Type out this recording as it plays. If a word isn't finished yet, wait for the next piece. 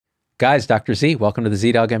Guys, Dr. Z, welcome to the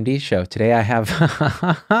ZDoggMD show. Today I have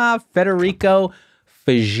Federico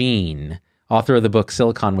Faggin, author of the book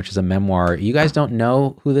Silicon, which is a memoir. You guys don't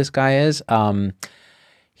know who this guy is?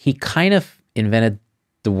 He kind of invented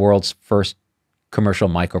the world's first commercial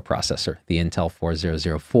microprocessor, the Intel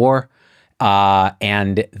 4004.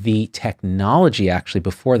 And the technology actually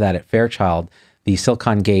before that at Fairchild, the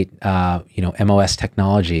Silicon Gate, MOS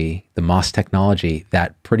technology, the MOS technology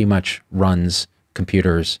that pretty much runs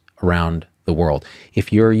computers around the world.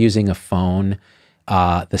 If you're using a phone,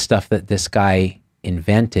 the stuff that this guy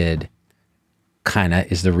invented kind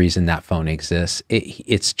of is the reason that phone exists.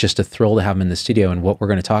 It's just a thrill to have him in the studio. And what we're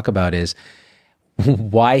going to talk about is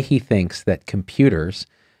why he thinks that computers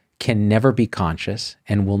can never be conscious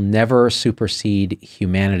and will never supersede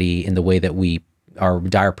humanity in the way that our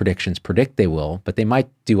dire predictions predict they will, but they might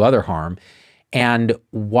do other harm, and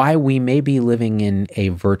why we may be living in a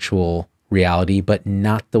virtual reality, but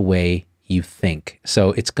not the way you think.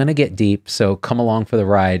 So it's going to get deep. So come along for the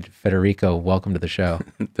ride. Federico, welcome to the show.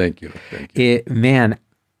 Thank you. Thank you.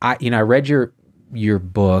 I read your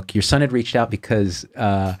book. Your son had reached out because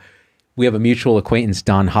we have a mutual acquaintance,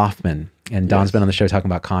 Don Hoffman, and Don's been on the show talking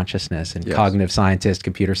about consciousness and cognitive scientist,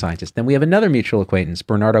 computer scientist. Then we have another mutual acquaintance,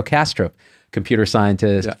 Bernardo Kastrup, computer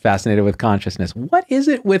scientist, fascinated with consciousness. What is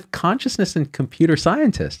it with consciousness and computer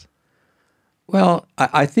scientists? Well,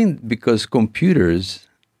 I think because computers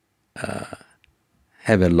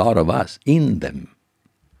have a lot of us in them.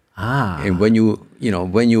 And when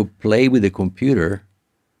you play with the computer,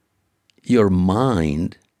 your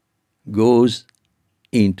mind goes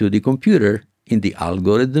into the computer in the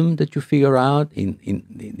algorithm that you figure out, in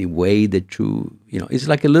the way that it's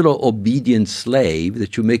like a little obedient slave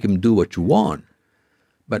that you make him do what you want.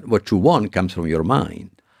 But what you want comes from your mind.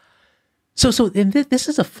 And this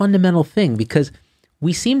is a fundamental thing, because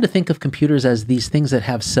we seem to think of computers as these things that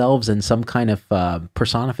have selves and some kind of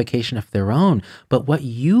personification of their own. But what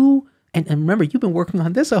and remember, you've been working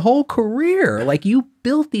on this a whole career. Like, you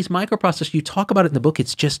built these microprocessors. You talk about it in the book.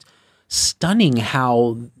 It's just stunning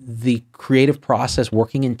how the creative process,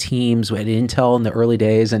 working in teams at Intel in the early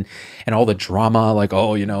days, and all the drama, like,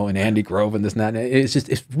 and Andy Grove and this and that.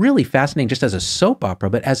 It's really fascinating just as a soap opera,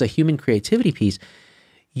 but as a human creativity piece.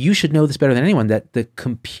 You should know this better than anyone, that the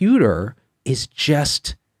computer is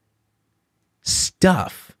just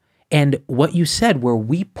stuff. And what you said, where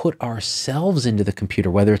we put ourselves into the computer,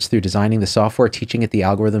 whether it's through designing the software, teaching it the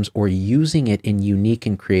algorithms, or using it in unique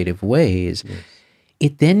and creative ways,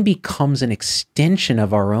 it then becomes an extension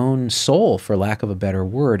of our own soul, for lack of a better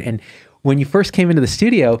word. And when you first came into the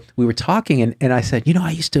studio, we were talking, and I said,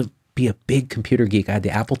 I used to be a big computer geek. I had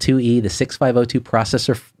the Apple IIe, the 6502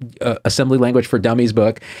 processor, assembly language for dummies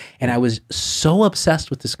book. And I was so obsessed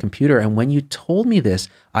with this computer. And when you told me this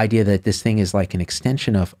idea that this thing is like an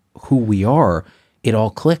extension of who we are, it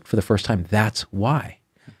all clicked for the first time. That's why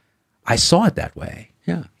I saw it that way.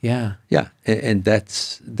 Yeah. And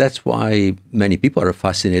that's why many people are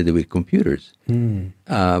fascinated with computers. And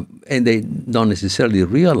they don't necessarily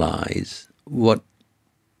realize what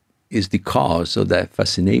is the cause of that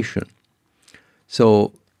fascination.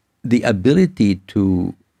 So the ability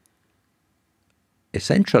to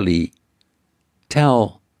essentially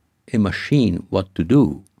tell a machine what to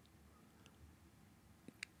do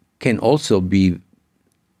can also be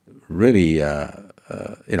really,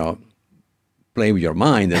 playing with your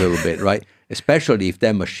mind a little bit, right? Especially if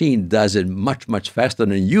that machine does it much, much faster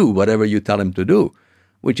than you, whatever you tell him to do,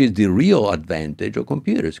 which is the real advantage of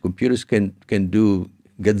computers. Computers can do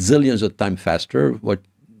gazillions of times faster. What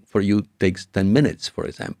for you takes 10 minutes, for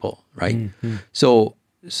example, right? So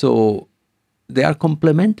they are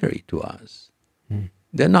complementary to us.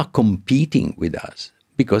 They're not competing with us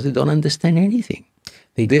because they don't understand anything.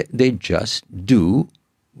 They just do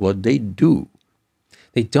what they do.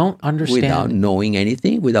 They don't understand. Without knowing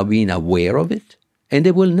anything, without being aware of it. And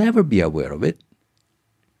they will never be aware of it.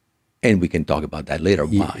 And we can talk about that later.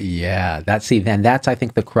 Why? Yeah, that's, I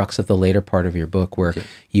think, the crux of the later part of your book, where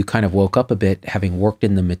you kind of woke up a bit, having worked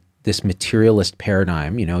in this materialist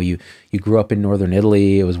paradigm. You grew up in northern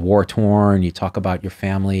Italy. It was war torn. You talk about your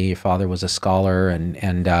family. Your father was a scholar,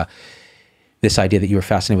 and this idea that you were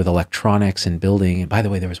fascinated with electronics and building. And by the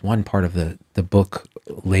way, there was one part of the book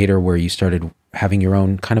later where you started having your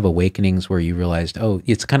own kind of awakenings, where you realized,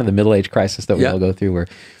 it's kind of the middle age crisis that we all go through, where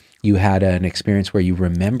you had an experience where you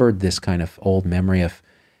remembered this kind of old memory of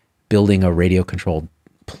building a radio-controlled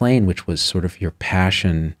plane, which was sort of your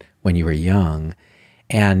passion when you were young,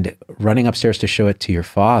 and running upstairs to show it to your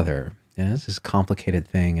father. And this is a complicated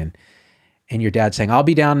thing. And your dad saying, "I'll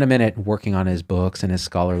be down in a minute," working on his books and his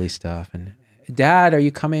scholarly stuff. And, "Dad, are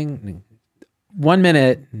you coming?" 1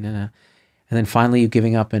 minute, and then finally you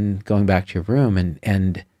giving up and going back to your room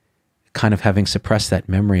and kind of having suppressed that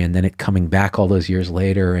memory, and then it coming back all those years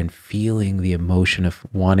later and feeling the emotion of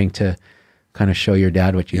wanting to kind of show your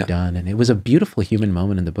dad what you've done. And it was a beautiful human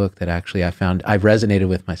moment in the book that actually I found I resonated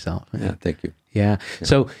with myself. Yeah, thank you. Yeah.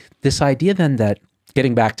 So this idea then that,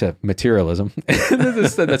 getting back to materialism,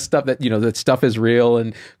 that stuff that, that stuff is real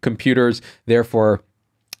and computers, therefore,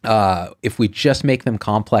 if we just make them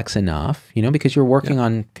complex enough, because you're working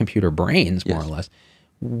on computer brains, more or less,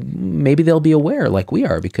 maybe they'll be aware like we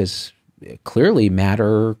are, because clearly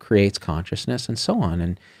matter creates consciousness and so on.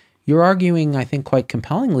 And you're arguing, I think, quite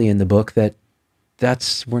compellingly in the book that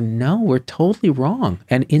we're totally wrong.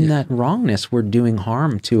 And in that wrongness, we're doing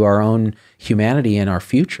harm to our own humanity and our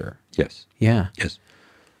future. Yes. Yeah.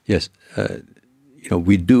 Yes.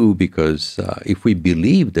 We do, because if we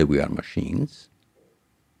believe that we are machines,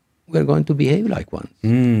 we're going to behave like one.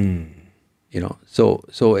 So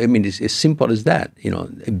I mean, it's as simple as that.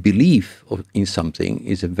 A belief in something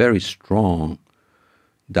is a very strong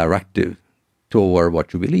directive toward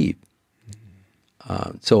what you believe.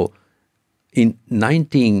 So in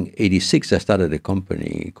 1986, I started a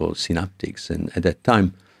company called Synaptics, and at that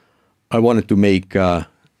time, I wanted to make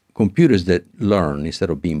computers that learn instead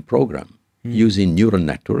of being programmed, using neural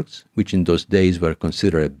networks, which in those days were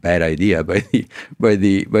considered a bad idea by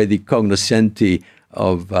the cognoscenti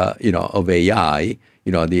of AI.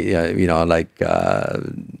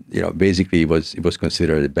 Basically, it was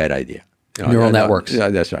considered a bad idea. Neural networks.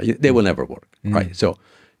 That's right. They will never work. Right.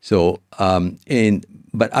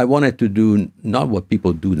 But I wanted to do not what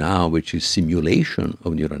people do now, which is simulation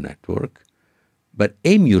of neural network, but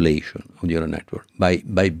emulation of neural network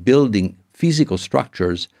by building physical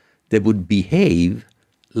structures that would behave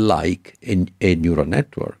like a neural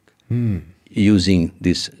network, using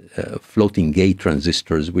these floating gate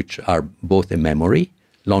transistors, which are both a memory,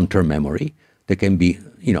 long-term memory, that can be,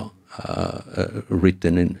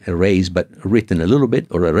 written and erased, but written a little bit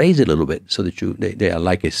or erased a little bit, so that they are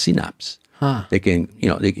like a synapse. They can,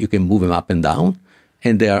 you can move them up and down,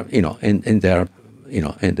 and they are,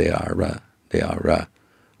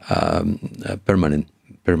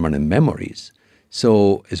 permanent memories.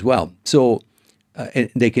 So as well, and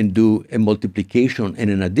they can do a multiplication and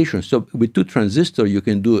an addition. So with two transistors, you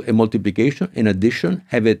can do a multiplication, an addition,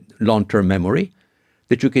 have a long-term memory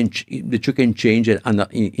that you can change it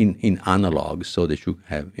in analog, so that you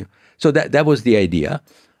have. So that was the idea.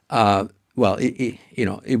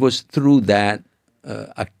 It was through that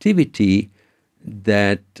activity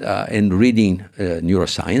that and reading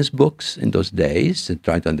neuroscience books in those days and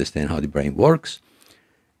trying to understand how the brain works,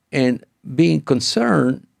 and being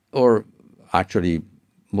concerned, or actually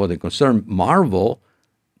more than concerned, marvel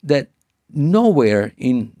that nowhere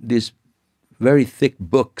in these very thick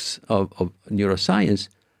books of neuroscience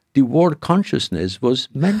the word consciousness was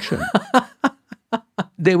mentioned.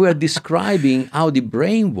 They were describing how the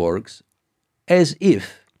brain works as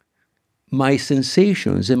if my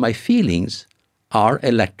sensations and my feelings are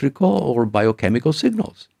electrical or biochemical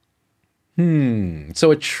signals. So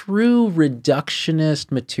a true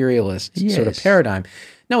reductionist, materialist sort of paradigm.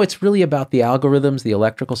 No, it's really about the algorithms, the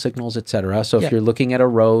electrical signals, et cetera. So if you're looking at a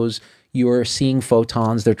rose, you're seeing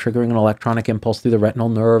photons, they're triggering an electronic impulse through the retinal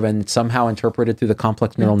nerve and somehow interpreted through the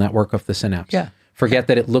complex neural network of the synapse. Forget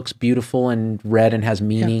that it looks beautiful and red and has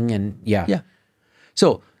meaning and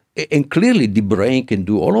So, and clearly the brain can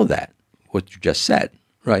do all of that, what you just said,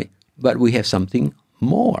 right? But we have something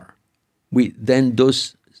more. Then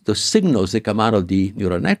those signals that come out of the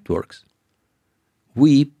neural networks,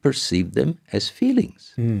 we perceive them as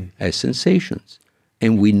feelings, as sensations.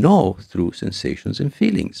 And we know through sensations and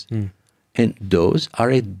feelings. And those are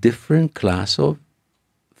a different class of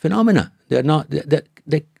phenomena. They're not,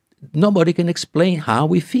 nobody can explain how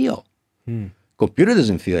we feel. Computer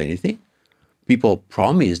doesn't feel anything. People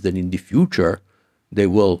promise that in the future they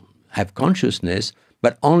will have consciousness,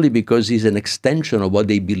 but only because it's an extension of what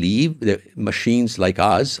they believe. That machines like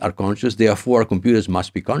us are conscious, therefore computers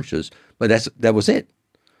must be conscious. But that was it.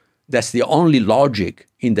 That's the only logic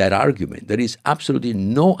in that argument. There is absolutely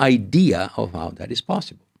no idea of how that is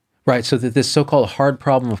possible. Right, so this so-called hard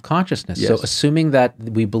problem of consciousness. So assuming that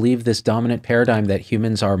we believe this dominant paradigm that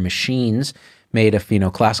humans are machines made of,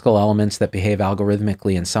 classical elements that behave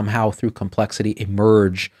algorithmically and somehow through complexity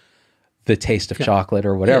emerge the taste of chocolate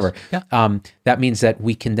or whatever. That means that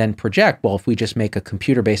we can then project, well, if we just make a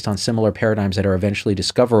computer based on similar paradigms that are eventually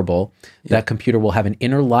discoverable, that computer will have an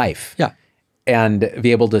inner life and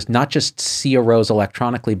be able to not just see a rose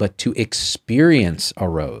electronically, but to experience a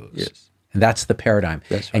rose. And that's the paradigm.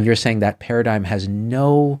 That's right. And you're saying that paradigm has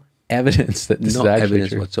no evidence that this is actually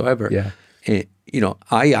evidence true. whatsoever.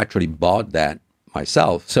 I actually bought that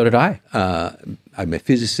myself. So did I. I'm a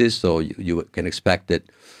physicist, so you can expect that,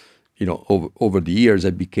 over the years, I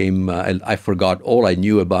became, I forgot all I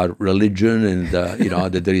knew about religion and,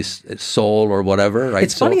 that there is a soul or whatever, right?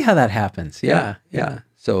 It's funny how that happens. Yeah.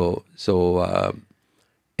 So,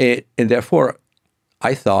 and therefore,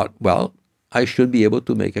 I thought, well, I should be able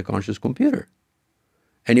to make a conscious computer.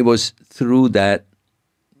 And it was through that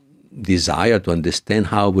desire to understand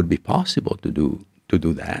how it would be possible to do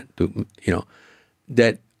that,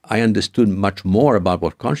 that I understood much more about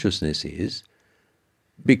what consciousness is,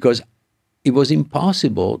 because it was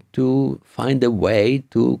impossible to find a way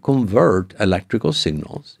to convert electrical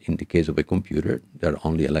signals, in the case of a computer, they're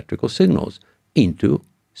only electrical signals, into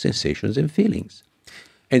sensations and feelings.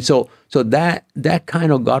 And so that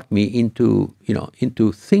kind of got me into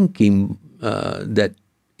thinking that,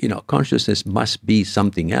 consciousness must be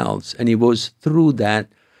something else. And it was through that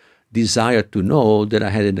desire to know that I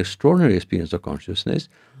had an extraordinary experience of consciousness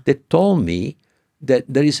that told me that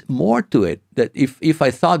there is more to it. That if I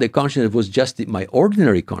thought that consciousness was just my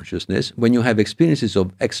ordinary consciousness, when you have experiences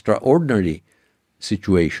of extraordinary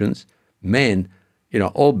situations, man,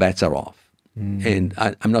 all bets are off. And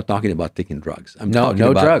I'm not talking about taking drugs. I'm talking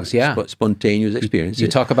about drugs, yeah. Spontaneous experiences. You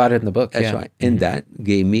talk about it in the book. That's right. And that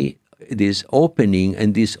gave me this opening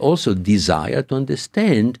and this also desire to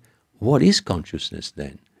understand what is consciousness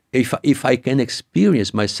then. If I can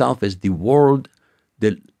experience myself as the world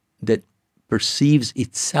that perceives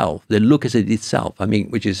itself, that looks at itself,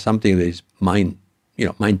 which is something that is mind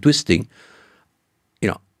twisting,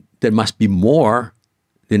 there must be more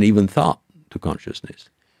than even thought to consciousness.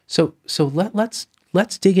 So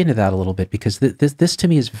let's dig into that a little bit, because this to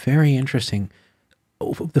me is very interesting.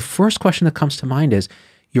 The first question that comes to mind is,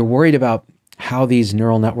 you're worried about how these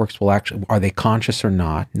neural networks will actually, are they conscious or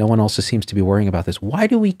not? No one else seems to be worrying about this. Why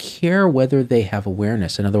do we care whether they have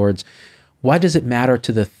awareness? In other words, why does it matter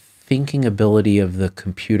to the thinking ability of the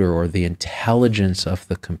computer or the intelligence of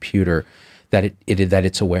the computer that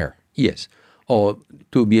it's aware? Yes. Oh,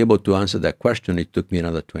 to be able to answer that question, it took me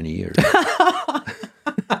another 20 years.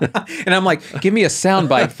 And I'm like, give me a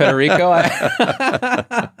soundbite, Federico.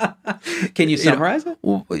 Can you summarize it?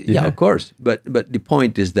 Well, yeah, of course. But the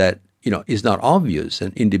point is that, it's not obvious.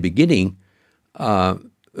 And in the beginning,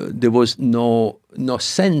 there was no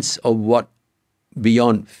sense of what,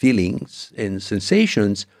 beyond feelings and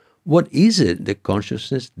sensations, what is it that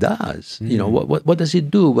consciousness does? What does it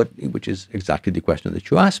do? Which is exactly the question that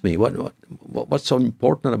you asked me. What's so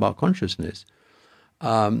important about consciousness?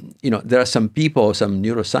 There are some people, some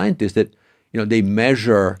neuroscientists that, they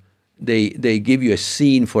measure, they give you a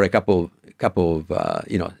scene for a couple of,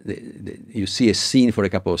 you see a scene for a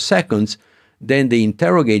couple of seconds, then they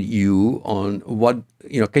interrogate you on what,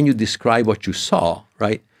 can you describe what you saw,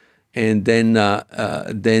 right? And then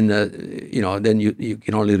you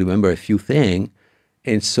can only remember a few things.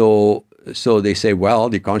 And so they say, well,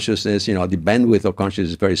 the consciousness, the bandwidth of consciousness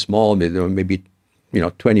is very small, maybe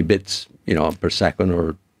 20 bits, per second,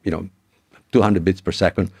 or, 200 bits per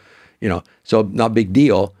second, so not big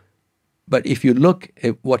deal. But if you look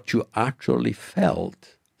at what you actually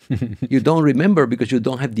felt, you don't remember, because you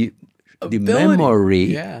don't have the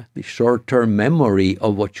memory, the short-term memory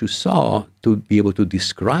of what you saw to be able to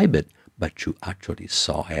describe it. But you actually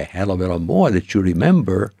saw a hell of a lot more that you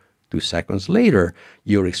remember 2 seconds later.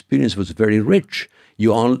 Your experience was very rich.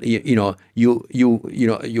 You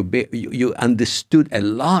understood a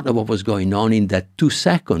lot of what was going on in that 2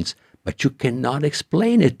 seconds, but you cannot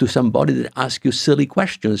explain it to somebody that asks you silly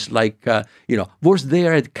questions like, was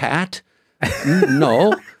there a cat?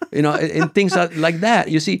 No, and things like that.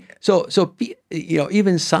 You see, so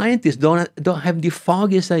even scientists don't have the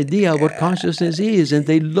foggiest idea what consciousness is, and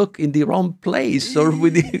they look in the wrong place, or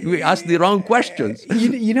we ask the wrong questions.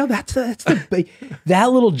 That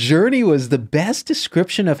little journey was the best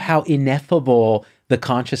description of how ineffable the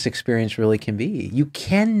conscious experience really can be. You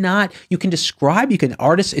can describe,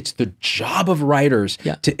 artists, it's the job of writers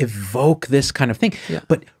to evoke this kind of thing. Yeah.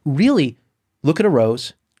 But really, look at a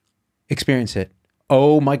rose, experience it.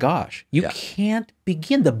 Oh my gosh, you can't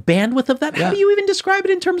begin the bandwidth of that. How do you even describe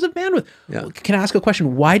it in terms of bandwidth? Yeah. Can I ask a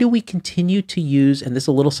question? Why do we continue to use, and this is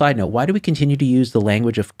a little side note, why do we continue to use the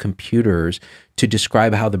language of computers to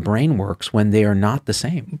describe how the brain works when they are not the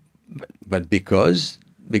same? But because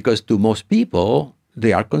to most people,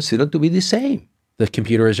 they are considered to be the same. The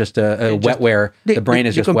computer is just a wetware. The brain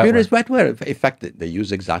is just wetware. The computer is wetware. In fact, they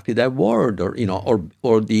use exactly that word, or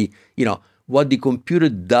what the computer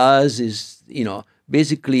does is,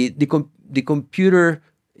 basically the computer,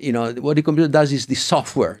 what the computer does is the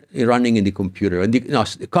software running in the computer. And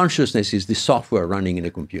the consciousness is the software running in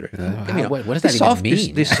the computer. What does that even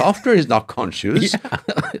mean? The software is not conscious.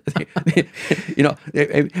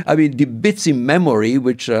 I mean, the bits in memory,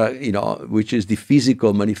 which is the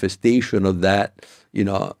physical manifestation of that,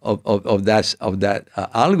 of that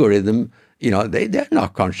algorithm, they're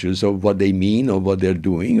not conscious of what they mean or what they're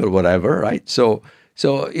doing or whatever, right? So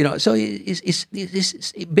it's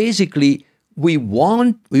basically we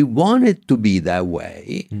want it to be that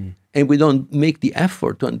way, and we don't make the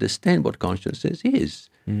effort to understand what consciousness is.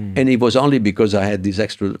 And it was only because I had this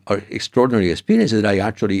extraordinary experience that I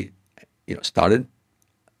actually, started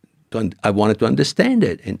I wanted to understand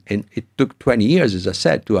it, and it took 20 years, as I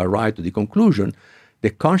said, to arrive to the conclusion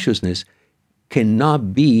that consciousness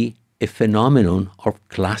cannot be a phenomenon of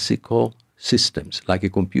classical systems like a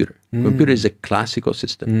computer. Computer is a classical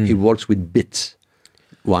system. It works with bits,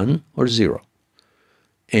 1 or 0.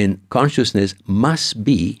 And consciousness must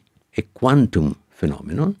be a quantum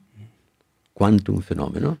phenomenon. Quantum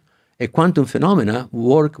phenomenon. A quantum phenomena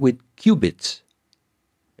work with qubits,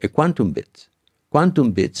 a quantum bits.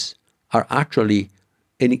 Quantum bits are actually,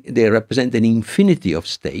 they represent an infinity of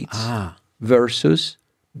states versus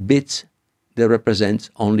bits that represents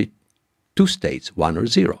only 2 states, 1 or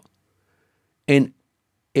 0. And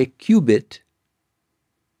a qubit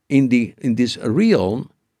in this realm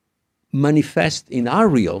manifests in our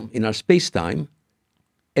realm, in our space-time,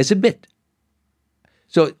 as a bit.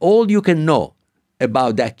 So all you can know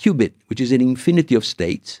about that qubit, which is an infinity of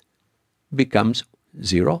states, becomes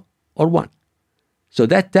 0 or 1. So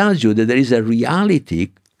that tells you that there is a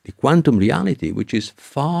reality, the quantum reality, which is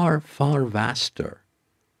far, far vaster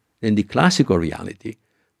than the classical reality,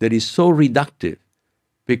 that is so reductive,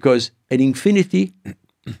 because an infinity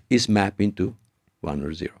is mapped into 1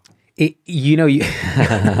 or 0.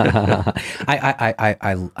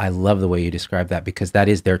 I love the way you describe that, because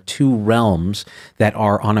there are 2 realms that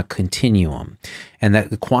are on a continuum, and that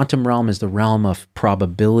the quantum realm is the realm of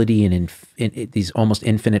probability and these almost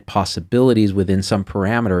infinite possibilities within some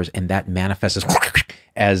parameters, and that manifests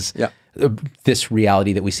as this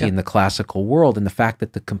reality that we see in the classical world. And the fact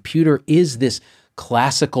that the computer is this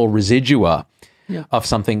classical residua of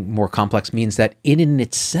something more complex means that it in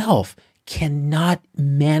itself cannot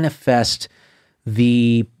manifest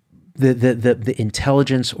the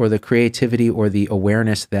intelligence or the creativity or the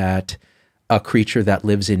awareness that a creature that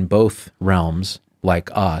lives in both realms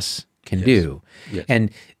like us can do. Yes.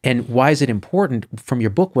 And why is it important? From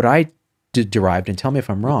your book, what I derived, and tell me if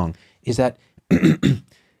I'm wrong, is that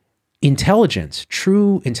intelligence,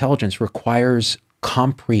 true intelligence, requires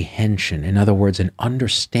comprehension. In other words, an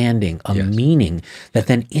understanding, a meaning that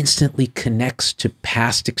then instantly connects to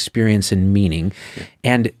past experience and meaning,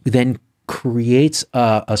 and then creates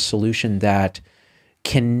a solution that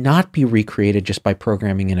cannot be recreated just by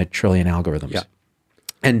programming in 1 trillion algorithms. Yeah.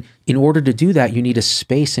 And in order to do that, you need a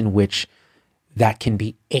space in which that can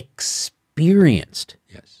be experienced.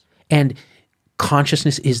 Yes. And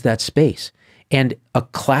consciousness is that space. And a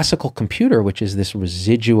classical computer, which is this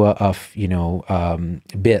residua of,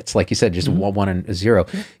 bits, like you said, just 1 and 0,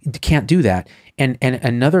 can't do that. And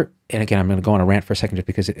again, I'm going to go on a rant for a second, just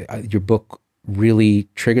because your book really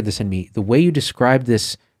triggered this in me. The way you described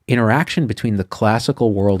this interaction between the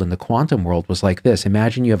classical world and the quantum world was like this.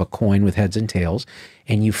 Imagine you have a coin with heads and tails,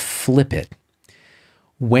 and you flip it.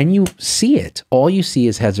 When you see it, all you see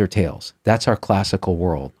is heads or tails. That's our classical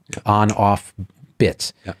world, on-off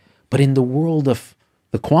bits. Yeah. But in the world of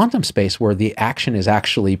the quantum space, where the action is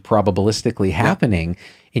actually probabilistically happening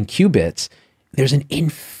in qubits, there's an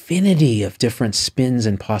infinity of different spins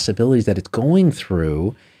and possibilities that it's going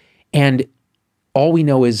through. And all we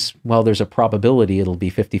know is, well, there's a probability it'll be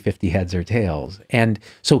 50-50 heads or tails. And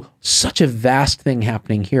so such a vast thing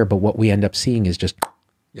happening here, but what we end up seeing is just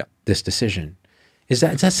this decision. Does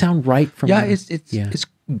that sound right? It's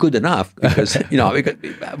good enough, because,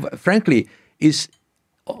 because, frankly, it's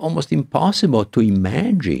almost impossible to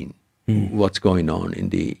imagine what's going on in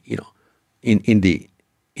the in the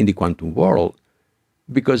quantum world,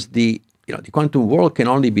 because the quantum world can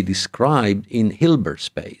only be described in Hilbert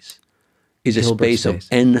space. It's a space of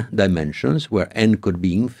n dimensions, where n could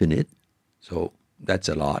be infinite. So that's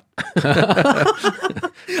a lot.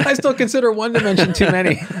 I still consider 1 dimension too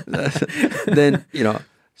many. Then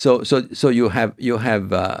so you have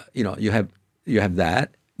that,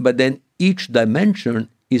 but then each dimension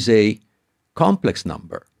is a complex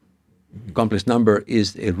number. Complex number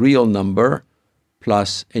is a real number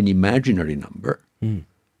plus an imaginary number. And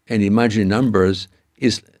imaginary numbers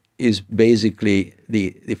is basically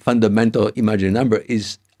the fundamental imaginary number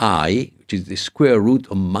is I, which is the square root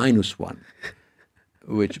of -1,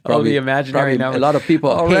 which probably, the imaginary number. a lot of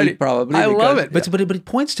people hate probably. I love it. But it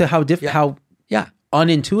points to how how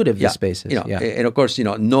unintuitive this space is. And of course,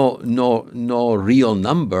 no real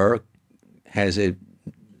number has a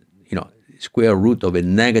square root of a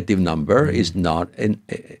negative number is not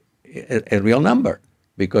a real number,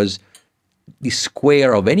 because the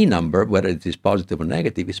square of any number, whether it is positive or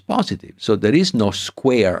negative, is positive. So there is no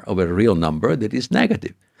square of a real number that is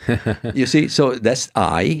negative. You see, so that's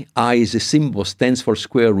I. I is a symbol, stands for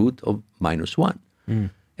square root of -1.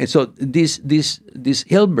 And so this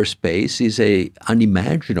Hilbert space is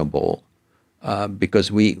unimaginable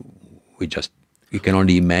because we can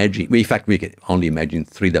only imagine. In fact, we can only imagine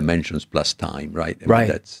 3 dimensions plus time, right? I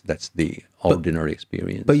mean, that's the ordinary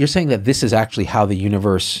experience. But you're saying that this is actually how the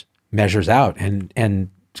universe measures out, and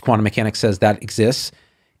quantum mechanics says that exists,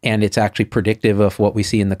 and it's actually predictive of what we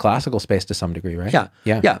see in the classical space to some degree, right?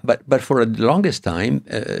 Yeah. But for the longest time,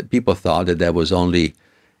 people thought that there was only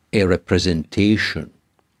a representation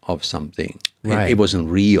of something. Right. It wasn't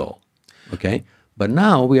real. Okay. But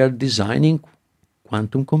now we are designing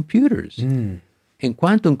quantum computers, and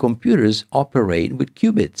quantum computers operate with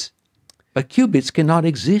qubits. But qubits cannot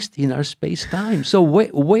exist in our space-time. So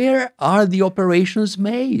where are the operations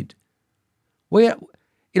made? Where,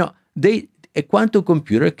 a quantum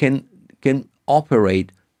computer can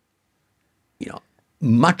operate,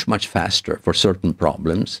 much faster for certain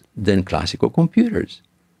problems than classical computers.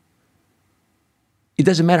 It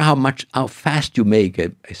doesn't matter how fast you make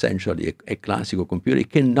essentially a classical computer,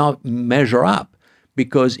 it cannot measure up,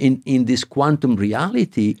 because in this quantum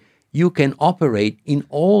reality, you can operate in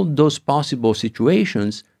all those possible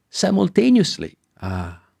situations simultaneously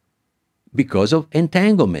because of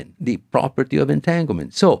entanglement, the property of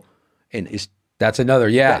entanglement. So, that's another,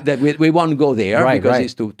 that we won't go there because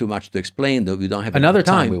it's too much to explain. Though we don't have another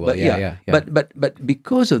time. We will. But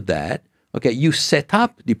because of that, okay, you set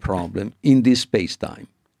up the problem in this space-time,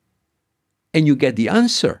 and you get the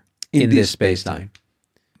answer in this space-time.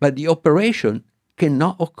 But the operation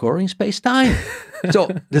cannot occur in space-time. So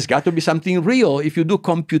there's got to be something real. If you do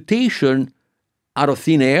computation out of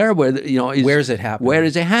thin air, where where is it happening? Where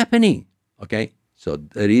is it happening? Okay, so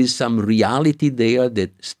there is some reality there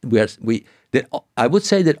that I would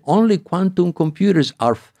say that only quantum computers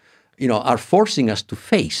are forcing us to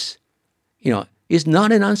face. Is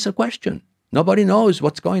not an answer question. Nobody knows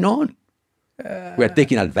what's going on. We're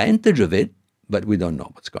taking advantage of it, but we don't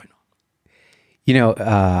know what's going on.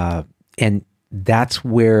 And that's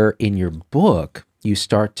where in your book you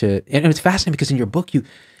start to, and it's fascinating because in your book you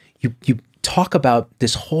talk about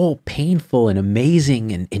this whole painful and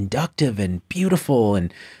amazing and inductive and beautiful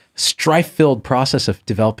and strife-filled process of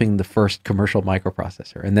developing the first commercial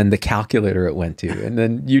microprocessor, and then the calculator it went to, and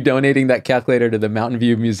then you donating that calculator to the Mountain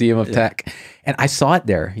View Museum of Tech. And I saw it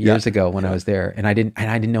there years ago when I was there, and I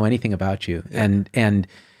didn't know anything about you. And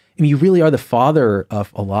I mean, you really are the father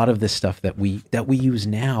of a lot of this stuff that we use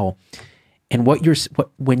now. And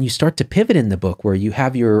when you start to pivot in the book, where you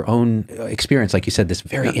have your own experience, like you said, this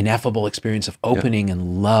very ineffable experience of opening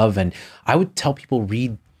and love, and I would tell people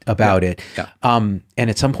read about it. And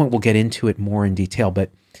at some point we'll get into it more in detail,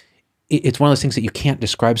 but it's one of those things that you can't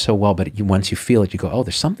describe so well, but once you feel it, you go, oh,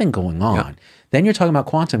 there's something going on. Then you're talking about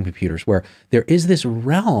quantum computers, where there is this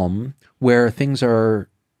realm where things are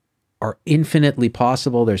infinitely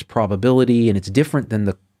possible. There's probability, and it's different than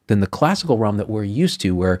the classical realm that we're used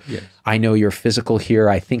to, where I know you're physical here,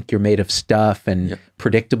 I think you're made of stuff, and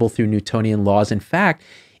predictable through Newtonian laws. In fact,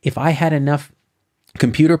 if I had enough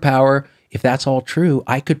computer power, if that's all true,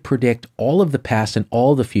 I could predict all of the past and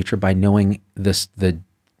all of the future by knowing the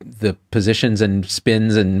positions and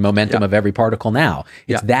spins and momentum of every particle now.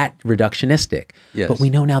 It's that reductionistic. Yes. But we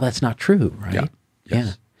know now that's not true, right?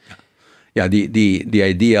 The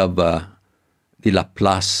idea of the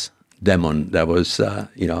Laplace demon, that was the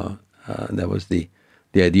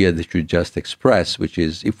idea that you just expressed, which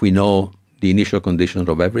is, if we know the initial conditions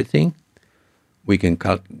of everything, we can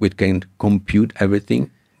compute everything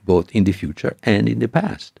both in the future and in the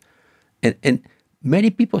past. And many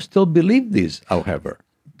people still believe this, however,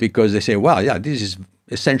 because they say, well, this is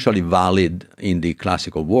essentially valid in the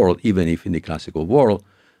classical world, even if in the classical world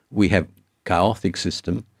we have chaotic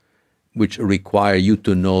system which require you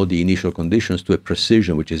to know the initial conditions to a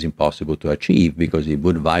precision which is impossible to achieve, because it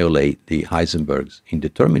would violate the Heisenberg's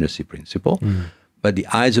indeterminacy principle. But the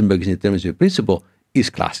Heisenberg's indeterminacy principle is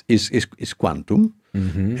quantum.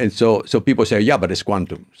 And so people say, but it's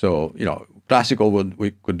quantum. So, classical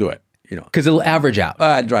we could do it, Because it'll average out.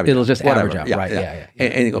 It'll just average out, right?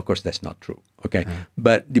 And of course, that's not true, okay?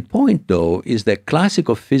 But the point, though, is that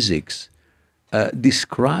classical physics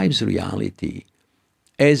describes reality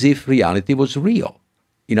as if reality was real.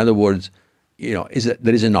 In other words,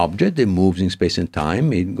 there is an object that moves in space and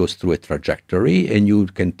time. It goes through a trajectory, and you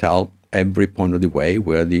can tell every point of the way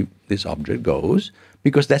where this object goes,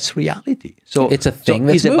 because that's reality. So it's a thing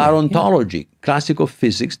that's it's about moving. ontology. Yeah. Classical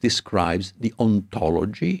physics describes the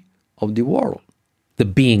ontology of the world. The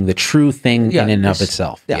being, the true thing in and of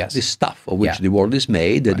itself. Yeah, yes. the stuff of which the world is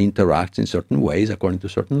made that interacts in certain ways according to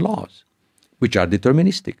certain laws, which are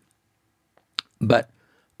deterministic. But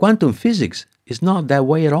quantum physics is not that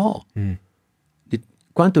way at all.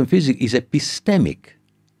 Quantum physics is epistemic.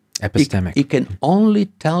 Epistemic. It can only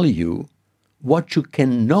tell you what you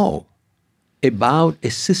can know about a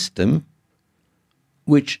system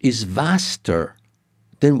which is vaster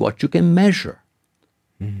than what you can measure.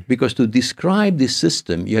 Because to describe this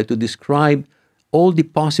system, you have to describe all the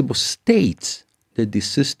possible states that this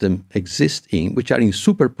system exists in, which are in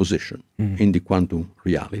superposition in the quantum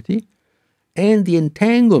reality, and the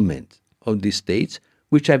entanglement of these states,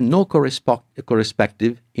 which have no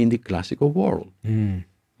correspective in the classical world.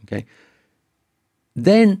 Okay.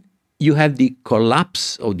 Then you have the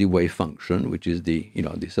collapse of the wave function, which is the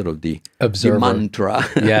sort of the mantra.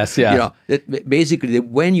 Yes, yeah. That basically,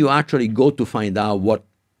 when you actually go to find out what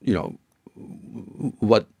you're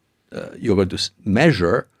going to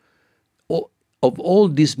measure, of all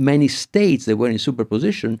these many states that were in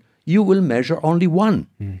superposition, you will measure only one.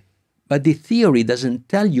 But the theory doesn't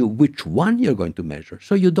tell you which one you're going to measure,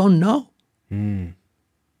 so you don't know.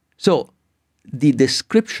 So the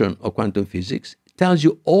description of quantum physics tells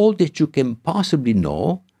you all that you can possibly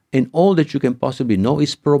know, and all that you can possibly know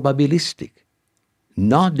is probabilistic,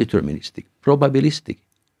 not deterministic, probabilistic.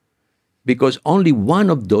 Because only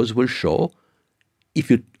one of those will show.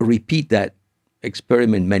 If you repeat that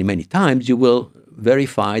experiment many, many times, you will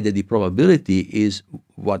verify that the probability is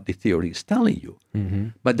what the theory is telling you.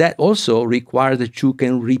 But that also requires that you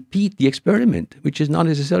can repeat the experiment, which is not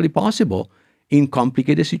necessarily possible in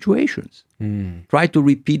complicated situations. Try to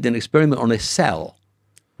repeat an experiment on a cell,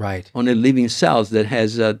 on a living cell that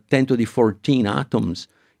has 10 to the 14 atoms.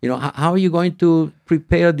 How are you going to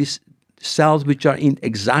prepare these cells which are in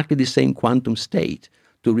exactly the same quantum state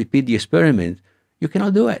to repeat the experiment? You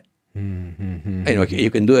cannot do it.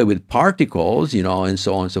 You can do it with particles, and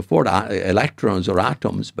so on and so forth, electrons or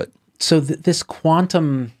atoms, but... So this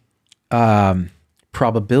quantum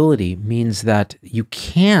probability means that you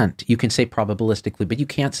can say probabilistically, but you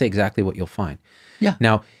can't say exactly what you'll find. Yeah.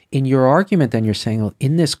 Now, in your argument, then you're saying, well,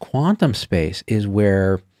 in this quantum space is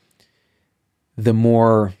where the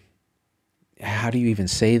more... how do you even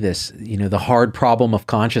say this? The hard problem of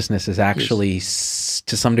consciousness is actually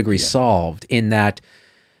to some degree solved, in that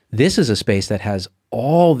this is a space that has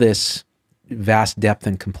all this vast depth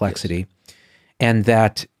and complexity, and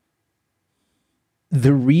that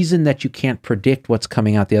the reason that you can't predict what's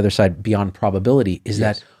coming out the other side beyond probability is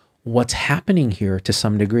that what's happening here to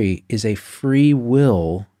some degree is a free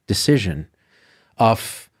will decision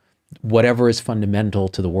of whatever is fundamental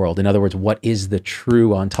to the world. In other words, what is the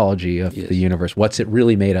true ontology of the universe? What's it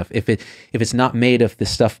really made of? If it's not made of the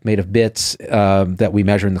stuff made of bits that we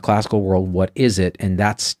measure in the classical world, what is it? And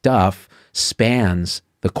that stuff spans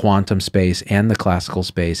the quantum space and the classical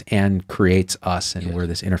space and creates us, and we're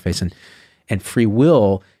this interface. And free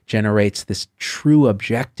will generates this true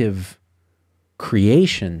objective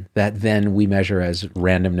creation that then we measure as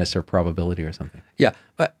randomness or probability or something. Yeah,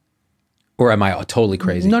 but... Or am I totally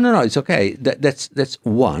crazy? No, it's okay. That's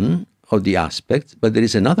one of the aspects, but there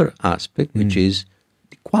is another aspect, which is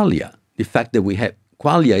the qualia. The fact that we have...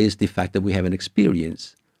 Qualia is the fact that we have an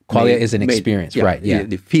experience. Qualia is an experience, right, yeah.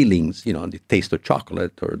 The feelings, the taste of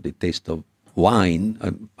chocolate or the taste of wine.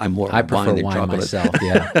 I'm more I prefer wine than chocolate. Myself,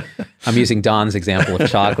 yeah. I'm using Don's example of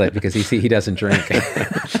chocolate because he doesn't drink.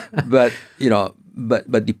 But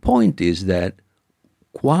the point is that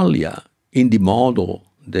qualia, in the model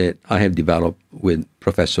that I have developed with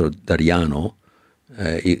Professor Dariano,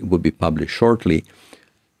 it will be published shortly.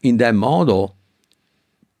 In that model,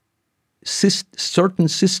 certain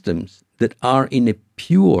systems that are in a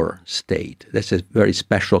pure state, that's a very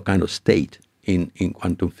special kind of state in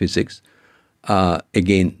quantum physics.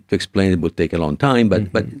 Again, to explain it would take a long time,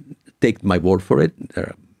 but take my word for it,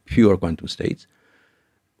 they're pure quantum states.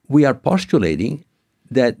 We are postulating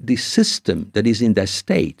that the system that is in that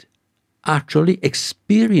state actually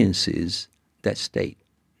experiences that state.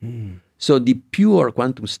 So the pure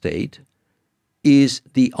quantum state is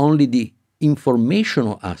only the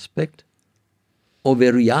informational aspect of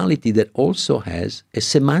a reality that also has a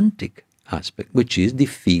semantic aspect, which is the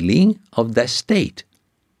feeling of that state.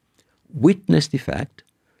 Witness the fact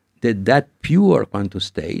that pure quantum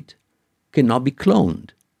state cannot be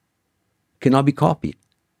cloned, cannot be copied,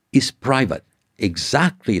 is private.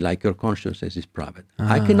 exactly like your consciousness is private.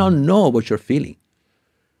 I cannot know what you're feeling.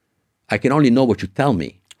 I can only know what you tell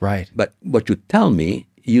me. Right. But what you tell me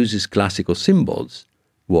uses classical symbols,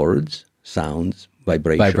 words, sounds,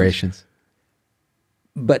 vibrations.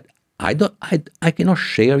 But I cannot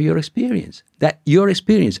share your experience. That your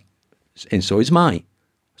experience, and so is mine,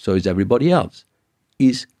 so is everybody else,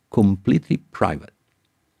 is completely private.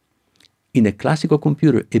 In a classical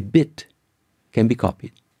computer, a bit can be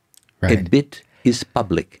copied. Right. A bit is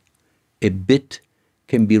public. A bit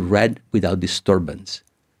can be read without disturbance.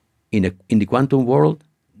 In the quantum world,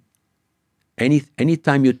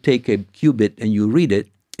 anytime you take a qubit and you read it,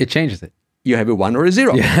 it changes it. You have a 1 or a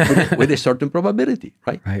 0 with a certain probability,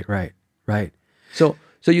 right? Right. So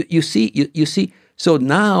you see. So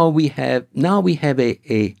now we have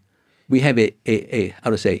a how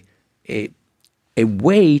to say a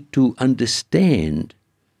way to understand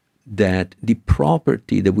that the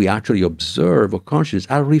property that we actually observe of consciousness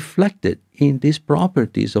are reflected in these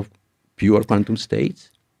properties of pure quantum states.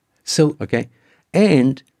 So okay,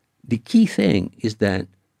 and the key thing is that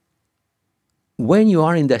when you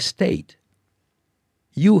are in that state,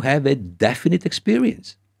 you have a definite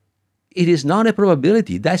experience. It is not a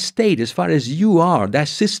probability. That state, as far as you are, that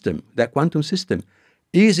system, that quantum system,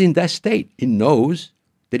 is in that state. It knows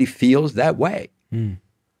that it feels that way.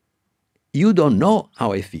 You don't know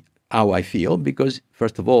how I feel because,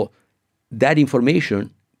 first of all, that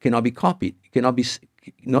information cannot be copied. It cannot be.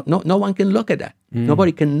 No one can look at that.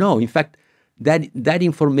 Nobody can know. In fact, that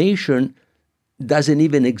information doesn't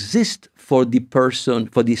even exist for the person,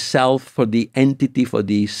 for the self, for the entity, for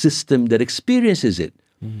the system that experiences it.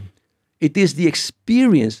 It is the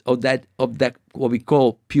experience of that what we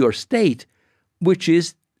call pure state, which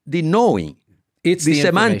is the knowing. It's the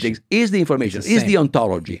semantics, is the information, is the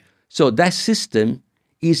ontology. So that system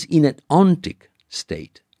is in an ontic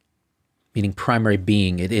state. Meaning primary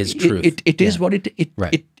being, it is truth. It is what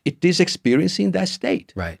it is experiencing that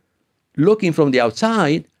state. Right. Looking from the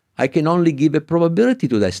outside, I can only give a probability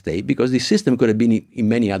to that state because the system could have been in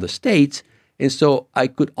many other states. And so I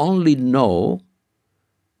could only know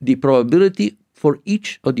the probability for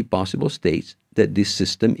each of the possible states that this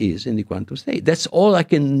system is in the quantum state. That's all I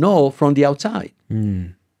can know from the outside.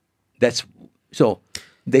 That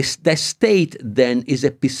state then is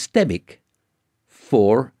epistemic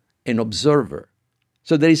for an observer.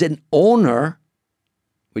 So there is an owner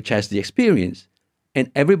which has the experience, and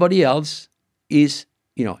everybody else is,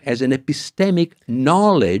 has an epistemic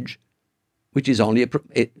knowledge, which is only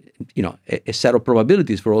a set of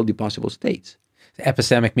probabilities for all the possible states.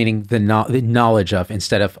 Epistemic meaning the knowledge of,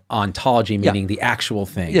 instead of ontology meaning the actual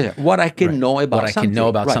thing. Yeah, what I can know about something. What I can know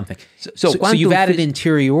about something. So you've added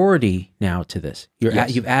interiority now to this.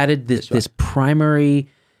 You've added this primary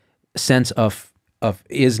sense of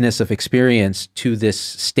isness, of experience to this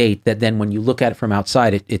state that then when you look at it from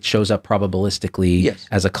outside, it shows up probabilistically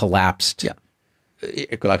as a collapsed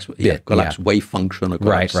a collapsed wave function.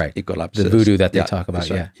 Right. It collapses. The voodoo that they talk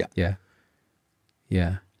about.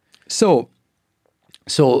 Yeah. So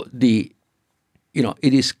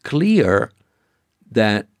it is clear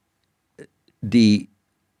that the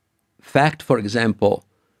fact, for example,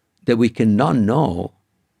 that we cannot know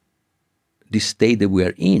the state that we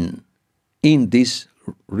are in this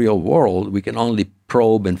real world, we can only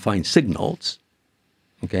probe and find signals,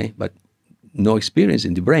 okay, but no experience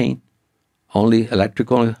in the brain, only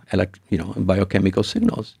electrical, biochemical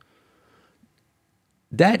signals.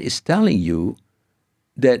 That is telling you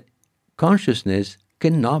that consciousness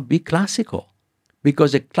cannot be classical,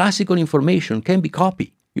 because a classical information can be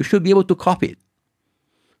copied. You should be able to copy it.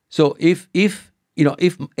 So if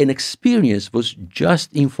an experience was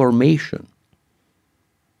just information,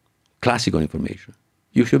 classical information,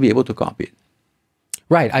 you should be able to copy it.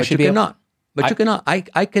 Right. You cannot.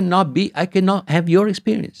 I cannot have your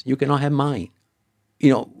experience. You cannot have mine.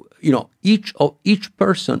 Each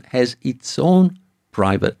person has its own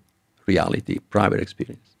private reality, private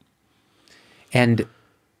experience. And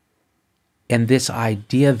this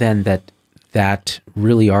idea then that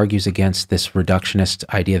really argues against this reductionist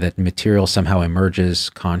idea that material somehow emerges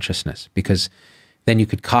consciousness, because then you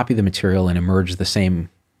could copy the material and emerge the same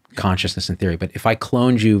consciousness in theory. But if I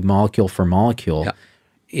cloned you molecule for molecule,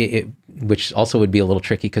 which also would be a little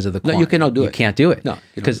tricky because of the quantum. No, you cannot do it. You can't do it. No,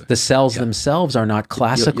 because the cells themselves are not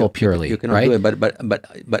classical purely. You cannot right? do it.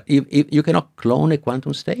 But you cannot clone a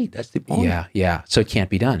quantum state. That's the point. Yeah. So it can't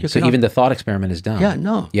be done. So even the thought experiment is done.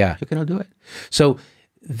 You cannot do it. So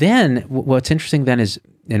then what's interesting then is,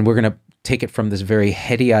 and we're going to take it from this very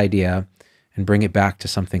heady idea and bring it back to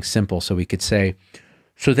something simple. So we could say,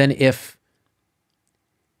 so then if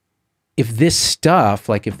if this stuff,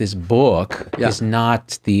 like if this book is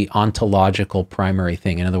not the ontological primary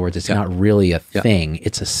thing, in other words, it's not really a thing,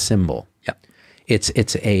 it's a symbol. Yeah.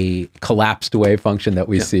 It's a collapsed wave function that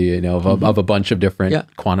we see, you know, of a bunch of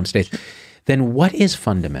different quantum states. Then what is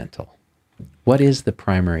fundamental? What is the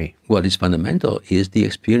primary? What is fundamental is the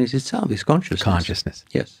experience itself, is consciousness. Consciousness.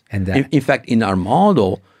 Yes. And that, in fact, in our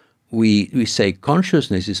model, we say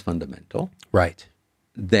consciousness is fundamental. right.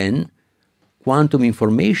 Then quantum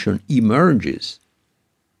information emerges,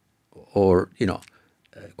 or, you know,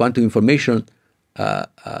 quantum information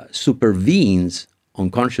supervenes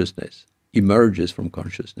on consciousness, emerges from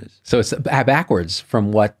consciousness. So it's backwards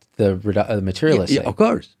from what the materialists say. Of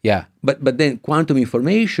course. Yeah. But then quantum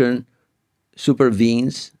information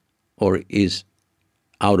supervenes, or is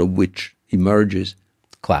out of which emerges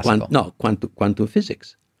Classical. quantum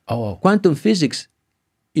physics. Oh. Quantum physics,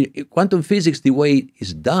 the way it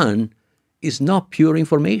is done, is not pure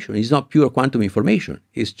information. It's not pure quantum information.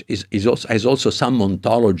 It's also has also some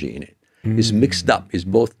ontology in it. It's mixed up. It's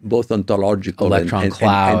both ontological Electron and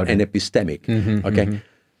cloud. and epistemic. Okay,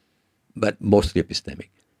 but mostly epistemic.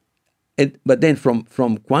 But then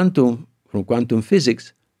from quantum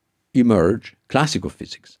physics emerge classical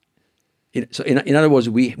physics. So in other words,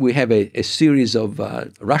 we have a series of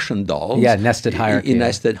Russian dolls. Yeah, nested hierarchy. In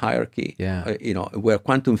nested hierarchy. Yeah. Where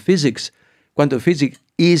quantum physics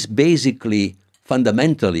is basically,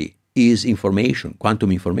 fundamentally, is information,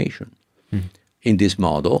 quantum information in this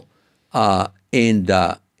model. And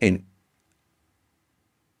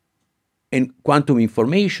quantum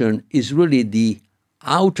information is really the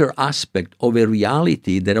outer aspect of a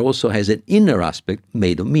reality that also has an inner aspect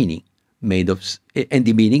made of meaning, and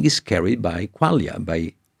the meaning is carried by qualia,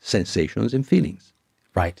 by sensations and feelings.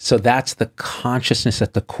 Right. So that's the consciousness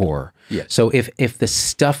at the core. Yes. So if the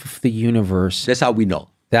stuff of the universe, That's how we know.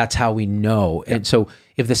 that's how we know. And so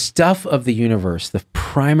if the stuff of the universe, the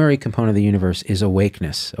primary component of the universe is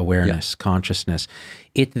awakeness, awareness, consciousness,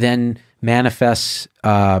 it then manifests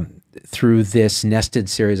through this nested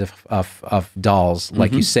series of dolls,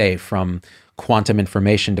 like you say, from quantum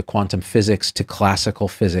information to quantum physics to classical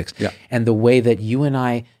physics. Yeah. And the way that you and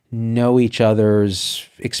I know each other's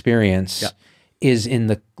experience is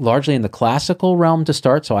largely in the classical realm to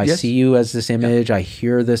start. So I see you as this image, I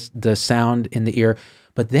hear the sound in the ear,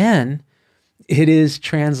 but then it is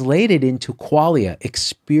translated into qualia,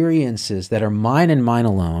 experiences that are mine and mine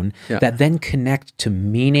alone, that then connect to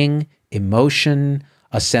meaning, emotion,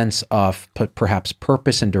 a sense of perhaps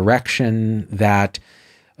purpose and direction that,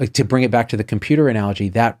 to bring it back to the computer analogy,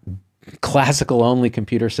 that classical only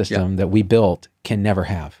computer system that we built can never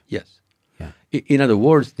have. Yes. Yeah. In other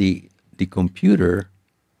words, the computer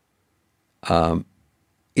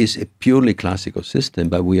is a purely classical system,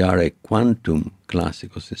 but we are a quantum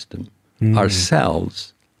classical system. Our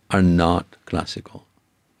cells are not classical.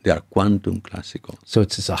 They are quantum classical. So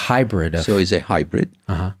it's a hybrid. So it's a hybrid.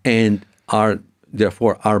 And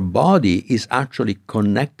therefore our body is actually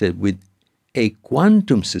connected with a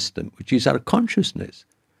quantum system, which is our consciousness,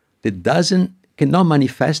 that cannot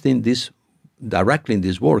manifest directly in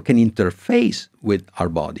this world, can interface with our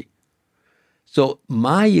body. So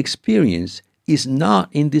my experience is not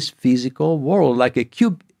in this physical world, like a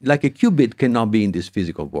qubit cannot be in this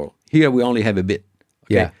physical world. Here we only have a bit.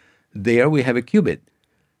 Okay? Yeah. There we have a qubit.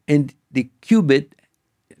 And the qubit,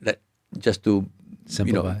 just to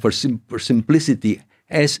Simplify. For simplicity,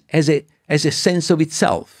 has a sense of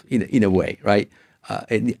itself in a way, right?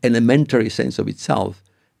 An elementary sense of itself,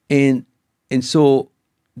 and so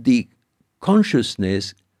the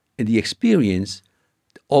consciousness and the experience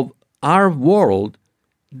of our world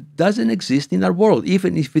doesn't exist in our world,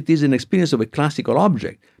 even if it is an experience of a classical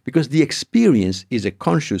object, because the experience is a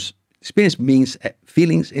conscious experience, means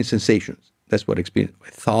feelings and sensations. That's what experience.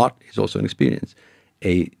 Thought is also an experience.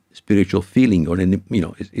 A spiritual feeling, or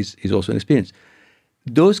is also an experience.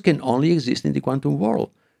 Those can only exist in the quantum world.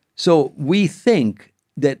 So we think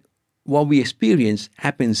that what we experience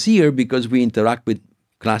happens here because we interact with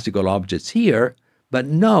classical objects here, but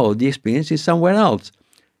no, the experience is somewhere else.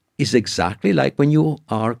 It's exactly like when you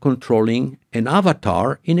are controlling an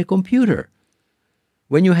avatar in a computer.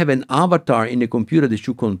 When you have an avatar in a computer that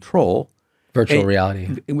you control, virtual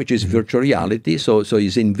reality, which is virtual reality. So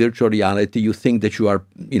it's in virtual reality. You think that you are,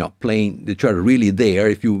 playing, that you are really there.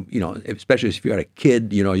 If you, especially if you are a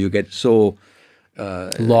kid, you get so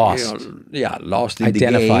lost. Lost in the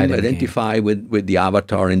game, identify with the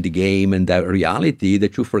avatar in the game and that reality,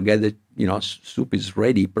 that you forget that soup is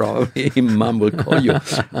ready. Probably mom will call you,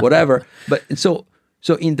 whatever. But so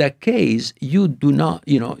in that case, you do not,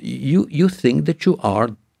 you think that you are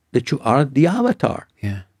the avatar.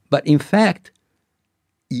 Yeah. But in fact,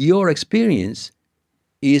 your experience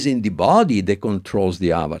is in the body that controls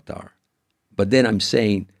the avatar. But then I'm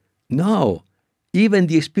saying, no, even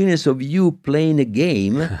the experience of you playing a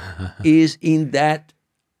game is in that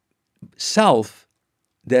self,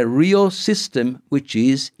 the real system, which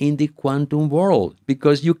is in the quantum world,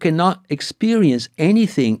 because you cannot experience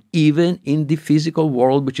anything even in the physical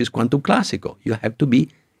world, which is quantum classical. You have to be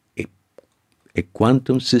a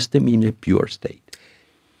quantum system in a pure state.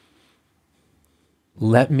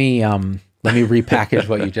 Let me repackage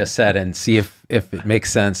what you just said and see if it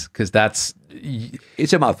makes sense, because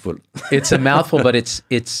it's a mouthful. It's a mouthful, but it's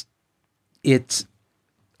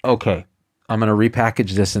okay. I'm going to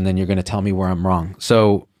repackage this, and then you're going to tell me where I'm wrong.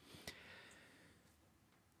 So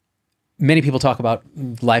many people talk about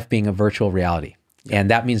life being a virtual reality.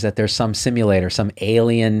 And that means that there's some simulator, some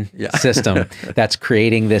alien system that's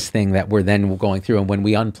creating this thing that we're then going through. And when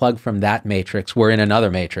we unplug from that matrix, we're in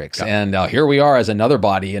another matrix. And here we are as another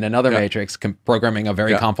body in another matrix, programming a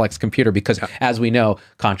very complex computer, because as we know,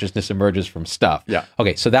 consciousness emerges from stuff.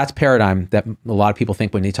 Okay, so that's paradigm that a lot of people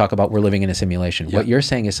think when they talk about we're living in a simulation. What you're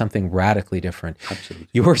saying is something radically different. Absolutely.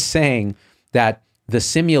 You're saying that the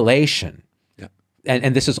simulation,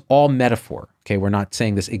 and this is all metaphor, okay? We're not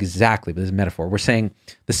saying this exactly, but this is metaphor. We're saying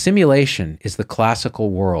the simulation is the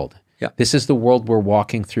classical world. This is the world we're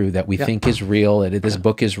walking through that we think is real, that this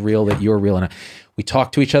book is real, that you're real. And we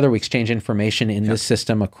talk to each other, we exchange information in this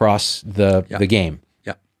system across the game.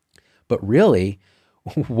 But really,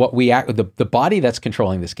 what the body that's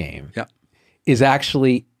controlling this game is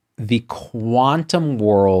actually the quantum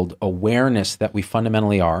world awareness that we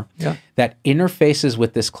fundamentally are, that interfaces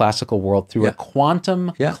with this classical world through a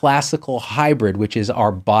quantum classical hybrid, which is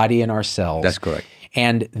our body and our cells. That's correct.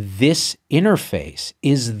 And this interface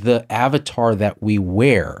is the avatar that we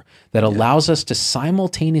wear that allows us to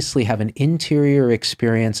simultaneously have an interior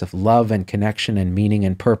experience of love and connection and meaning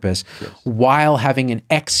and purpose, while having an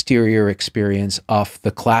exterior experience of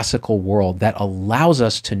the classical world that allows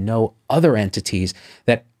us to know other entities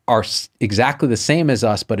that are exactly the same as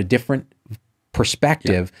us, but a different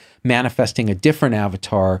perspective, manifesting a different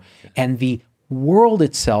avatar. And the world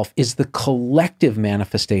itself is the collective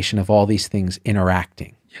manifestation of all these things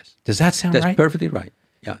interacting. Does that sound right? That's perfectly right.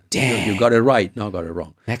 Yeah. Dang. You got it right. No, I got it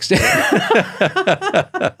wrong. Next.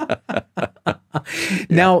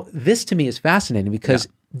 Now, this to me is fascinating because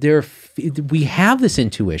we have this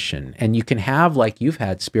intuition, and you can have, like you've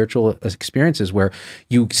had, spiritual experiences where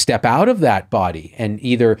you step out of that body, and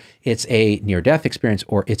either it's a near-death experience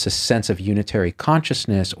or it's a sense of unitary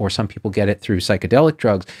consciousness, or some people get it through psychedelic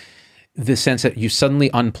drugs, the sense that you suddenly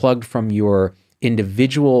unplugged from your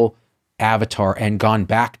individual avatar and gone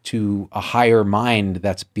back to a higher mind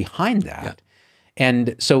that's behind that.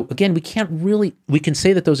 And so again, we can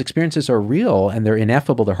say that those experiences are real and they're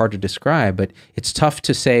ineffable, they're hard to describe, but it's tough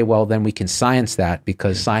to say, well, then we can science that,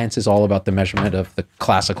 because science is all about the measurement of the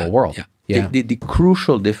classical world. The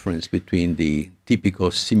crucial difference between the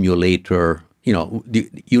typical simulator, the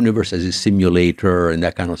universe as a simulator and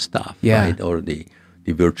that kind of stuff, right? Or the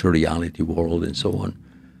virtual reality world and so on,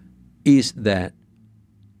 is that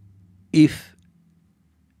if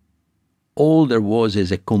all there was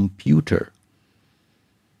is a computer,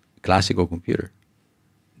 classical computer,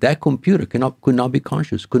 that computer could not be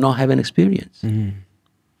conscious, could not have an experience.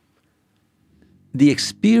 The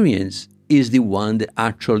experience is the one that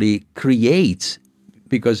actually creates,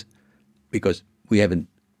 because we haven't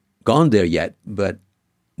gone there yet, but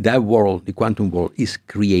that world, the quantum world, is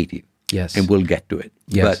creative. And we'll get to it.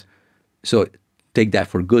 But so take that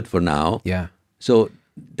for good for now. So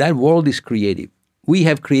that world is creative. We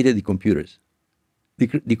have created the computers.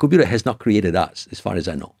 The computer has not created us, as far as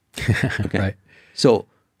I know. Okay. So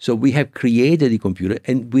we have created the computer,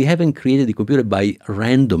 and we haven't created the computer by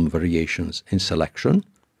random variations and selection,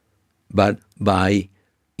 but by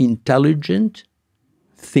intelligent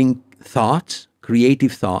thoughts,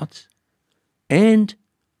 creative thoughts, and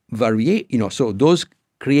so those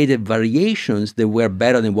creative variations that were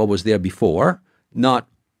better than what was there before, not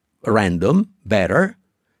random, better,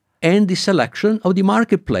 and the selection of the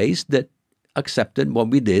marketplace that accepted what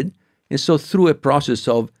we did. And so through a process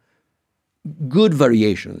of good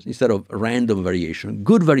variations instead of random variation,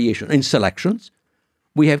 good variation and selections,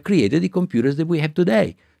 we have created the computers that we have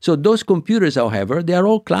today. So those computers, however, they are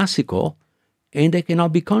all classical and they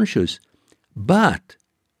cannot be conscious. But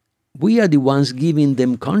we are the ones giving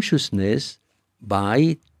them consciousness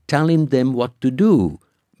by telling them what to do,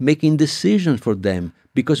 making decisions for them,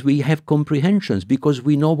 because we have comprehensions, because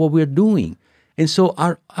we know what we're doing. And so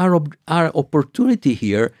our opportunity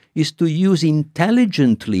here is to use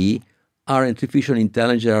intelligently our artificial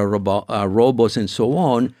intelligence, our robots, and so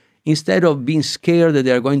on, instead of being scared that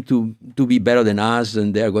they are going to be better than us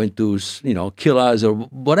and they are going to, kill us or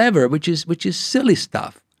whatever, which is silly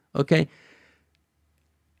stuff. Okay,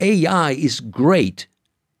 AI is great,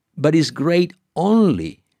 but it's great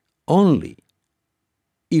only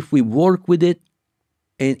if we work with it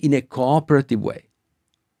in a cooperative way.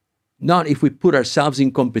 Not if we put ourselves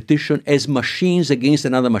in competition as machines against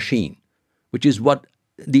another machine, which is what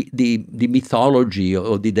the mythology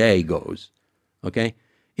of the day goes. Okay?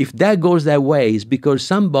 If that goes that way, it's because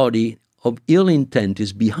somebody of ill intent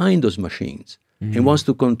is behind those machines and wants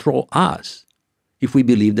to control us if we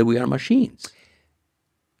believe that we are machines.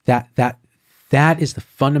 That is the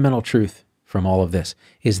fundamental truth from all of this,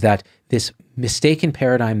 is that this mistaken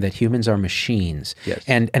paradigm that humans are machines. Yes.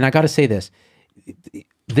 And I got to say this.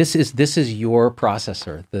 This is your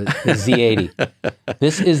processor, the Z80.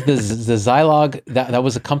 This is the Zilog. That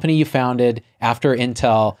was a company you founded after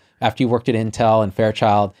Intel, after you worked at Intel and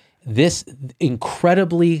Fairchild. This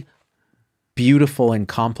incredibly beautiful and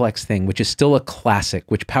complex thing, which is still a classic,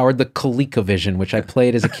 which powered the ColecoVision, which I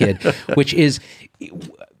played as a kid, which is...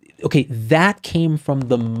 Okay, that came from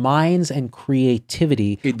the minds and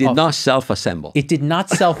creativity. It did not self-assemble. It did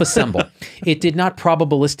not self-assemble. It did not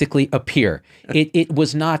probabilistically appear. It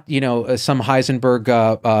was not, some Heisenberg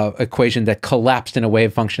equation that collapsed in a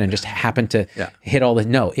wave function and just happened to hit all the...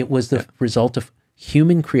 No, it was the result of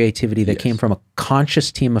human creativity that came from a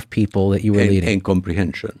conscious team of people that you were leading. And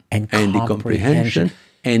comprehension. And the comprehension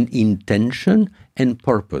and intention and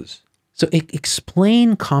purpose. So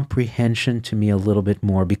explain comprehension to me a little bit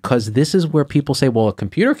more, because this is where people say, well, a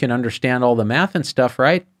computer can understand all the math and stuff,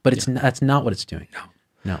 right? But that's not what it's doing.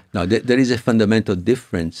 No. There is a fundamental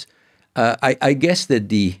difference. I guess that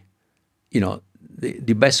the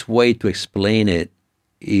best way to explain it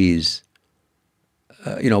is,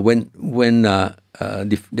 when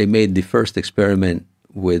they made the first experiment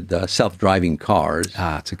with self-driving cars.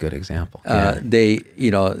 It's a good example.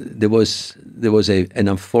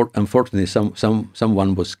 Unfortunately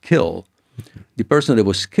someone was killed. The person that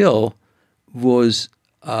was killed he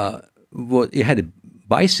had a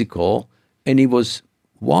bicycle and he was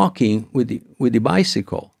walking with the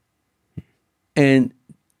bicycle, and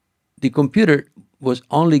the computer was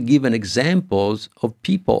only given examples of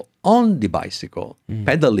people on the bicycle,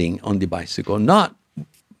 pedaling on the bicycle, not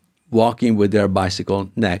walking with their bicycle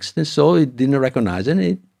next, and so it didn't recognize it,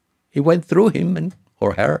 and it went through him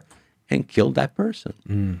or her and killed that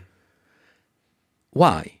person.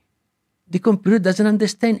 Why? The computer doesn't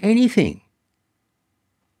understand anything.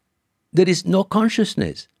 There is no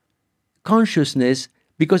consciousness. Consciousness,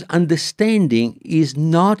 because understanding is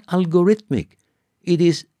not algorithmic.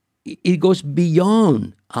 It goes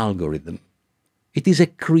beyond algorithm. It is a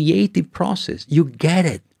creative process. You get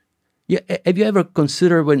it. Have you ever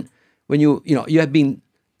considered when you have been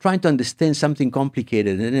trying to understand something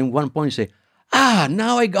complicated, and then at one point you say,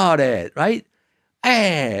 now I got it, right?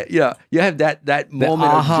 You have that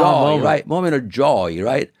moment of joy, right? Moment of joy,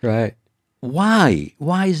 right? Right. Why?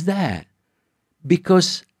 Why is that?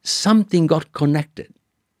 Because something got connected.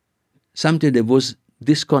 Something that was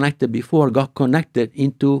disconnected before got connected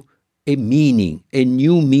into a meaning, a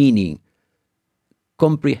new meaning.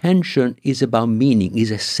 Comprehension is about meaning, is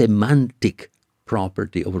a semantic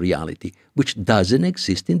property of reality, which doesn't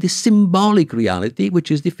exist in the symbolic reality, which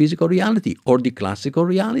is the physical reality or the classical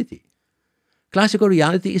reality. Classical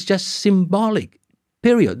reality is just symbolic,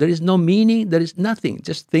 period. There is no meaning, there is nothing,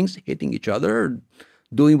 just things hitting each other,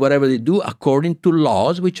 doing whatever they do according to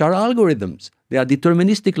laws, which are algorithms. They are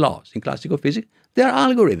deterministic laws. In classical physics, they are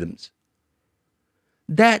algorithms.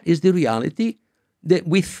 That is the reality that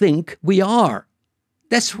we think we are.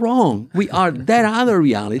 That's wrong. We are that other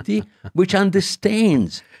reality which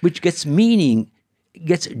understands, which gets meaning,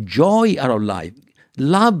 gets joy out of life,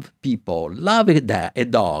 love people, love a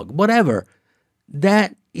dog, whatever.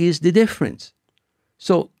 That is the difference.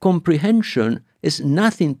 So comprehension has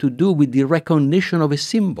nothing to do with the recognition of a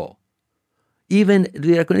symbol, even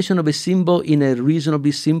the recognition of a symbol in a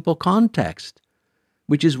reasonably simple context,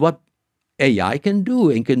 which is what AI can do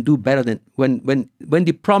and can do better than, when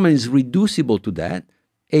the problem is reducible to that,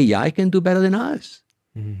 AI can do better than us.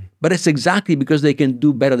 But it's exactly because they can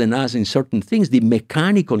do better than us in certain things, the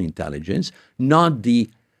mechanical intelligence, not the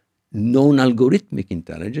non-algorithmic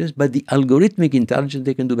intelligence, but the algorithmic intelligence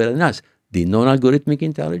they can do better than us. The non-algorithmic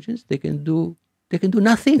intelligence, they can do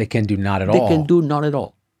nothing. They can do not at all. They can do not at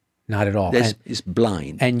all. Not at all. It's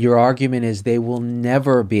blind. And your argument is they will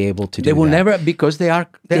never be able to do that. They will never, because they're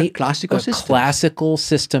classical systems. Classical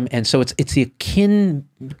system. And so it's akin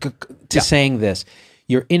to saying this.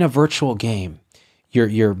 You're in a virtual game.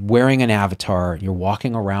 you're wearing an avatar, you're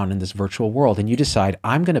walking around in this virtual world, and you decide,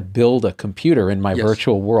 I'm going to build a computer in my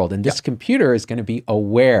virtual world, and this computer is going to be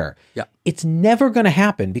aware. Yeah. It's never going to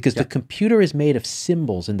happen because the computer is made of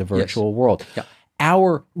symbols in the virtual world. Yeah.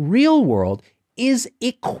 Our real world is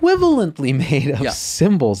equivalently made of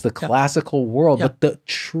symbols, the classical world, but the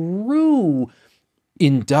true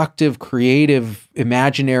inductive, creative,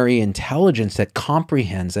 imaginary intelligence that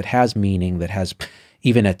comprehends, that has meaning, that has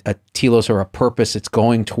even a telos or a purpose it's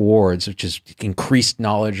going towards, which is increased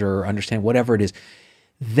knowledge or understand, whatever it is.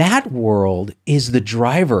 That world is the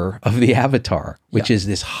driver of the avatar, which is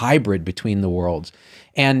this hybrid between the worlds.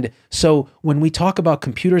 And so when we talk about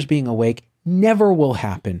computers being awake, never will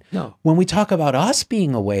happen. No. When we talk about us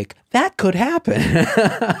being awake, that could happen.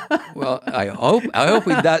 Well, I hope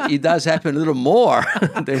it does happen a little more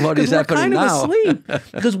than what is happening now. We're kind of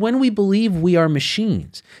asleep. Because when we believe we are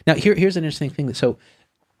machines. Now, here's an interesting thing. So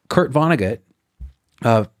Kurt Vonnegut,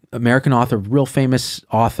 American author, real famous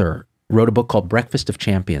author, wrote a book called Breakfast of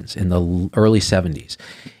Champions in the early 70s.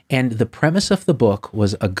 And the premise of the book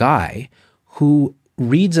was a guy who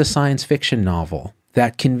reads a science fiction novel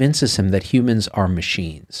that convinces him that humans are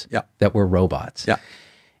machines, that we're robots. Yeah.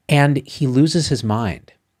 And he loses his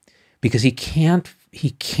mind because he can't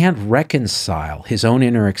reconcile his own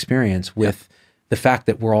inner experience with the fact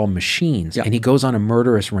that we're all machines. And he goes on a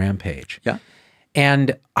murderous rampage. Yeah.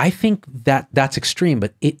 And I think that that's extreme,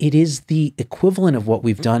 but it is the equivalent of what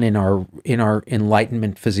we've done in our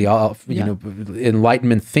enlightenment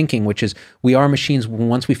enlightenment thinking, which is we are machines.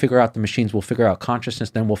 Once we figure out the machines, we'll figure out consciousness,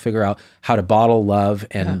 then we'll figure out how to bottle love.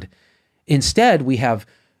 And instead we have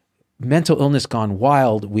mental illness gone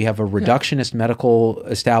wild. We have a reductionist medical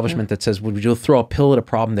establishment that says, well, you'll throw a pill at a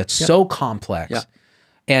problem that's so complex. Yeah.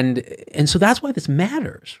 And so that's why this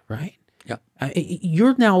matters, right? Yeah.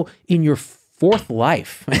 You're now in your fourth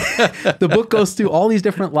life. The book goes through all these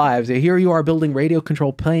different lives. Here you are building radio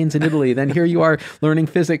controlled planes in Italy. Then here you are learning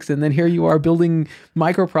physics. And then here you are building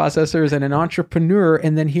microprocessors and an entrepreneur.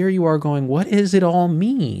 And then here you are going, what does it all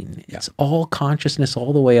mean? It's all consciousness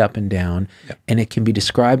all the way up and down. And it can be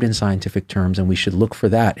described in scientific terms. And we should look for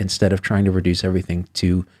that instead of trying to reduce everything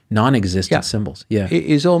to non-existent symbols. Yeah. It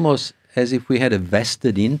is almost as if we had a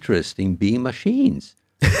vested interest in being machines.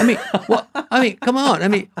 I mean, come on. I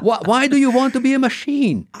mean, why do you want to be a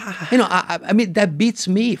machine? You know, I mean, that beats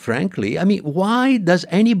me, frankly. I mean, why does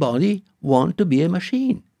anybody want to be a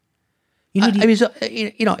machine? I mean, so,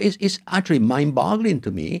 you know, it's actually mind-boggling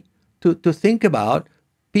to me to think about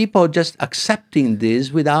people just accepting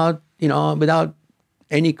this without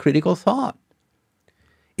any critical thought.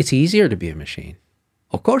 It's easier to be a machine.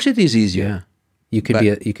 Of course, it is easier. Yeah. You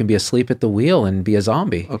can be asleep at the wheel and be a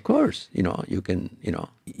zombie. Of course, you can.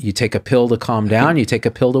 You take a pill to calm down. You take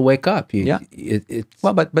a pill to wake up.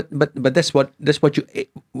 Well, but that's what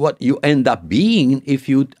you end up being if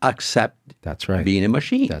you accept. That's right. Being a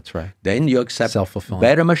machine. That's right. Then you accept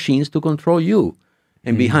better machines to control you,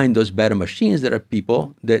 and behind those better machines, there are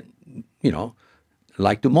people that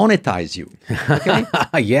like to monetize you. Okay.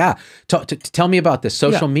 Yeah. Tell me about this.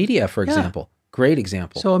 Social media, for example. Great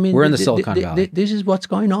example. So I mean, we're in the Silicon Valley. This is what's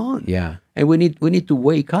going on. Yeah, and we need to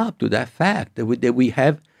wake up to that fact that we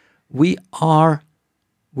are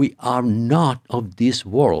not of this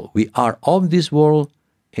world. We are of this world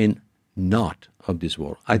and not of this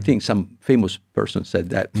world. I think some famous person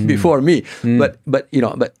said that before me. But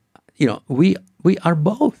we are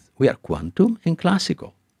both. We are quantum and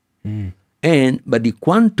classical. But the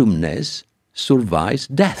quantumness survives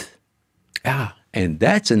death. Ah. And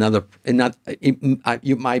that's another.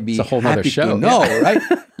 You might be happy show, to know, right?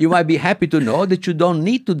 You might be happy to know that you don't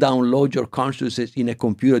need to download your consciousness in a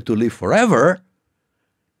computer to live forever.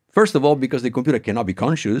 First of all, because the computer cannot be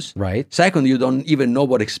conscious. Right. Second, you don't even know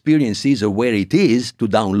what experience is or where it is to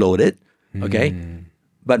download it. Okay.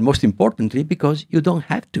 But most importantly, because you don't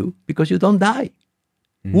have to, because you don't die.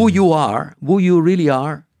 Who you are, who you really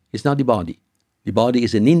are, is not the body. The body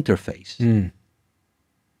is an interface. And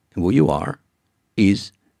who you are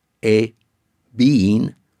is a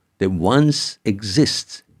being that once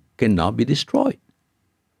exists cannot be destroyed.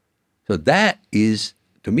 So that is,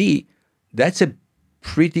 to me, that's a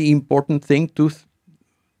pretty important thing to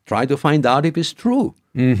try to find out if it's true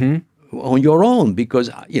on your own, because,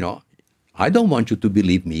 I don't want you to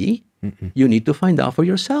believe me. You need to find out for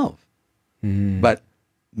yourself. But,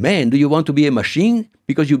 man, do you want to be a machine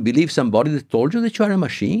because you believe somebody that told you that you are a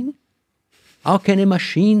machine? How can a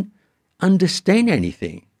machine understand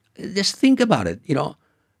anything? Just think about it.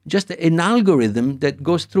 Just an algorithm that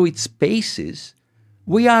goes through its paces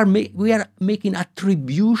We are making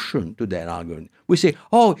attribution to that algorithm. We say,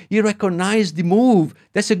 oh, he recognized the move.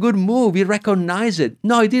 That's a good move. He recognized it.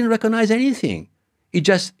 No, he didn't recognize anything. It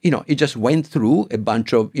just went through a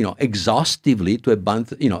bunch of, exhaustively to a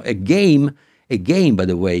bunch, a game, by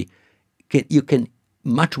the way, you can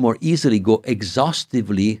much more easily go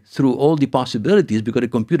exhaustively through all the possibilities because the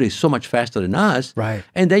computer is so much faster than us. Right.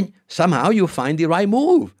 And then somehow you find the right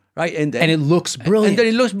move. Right. And it looks brilliant. And then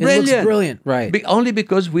it looks brilliant. It looks brilliant. Right. Only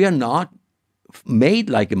because we are not made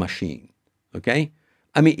like a machine. Okay.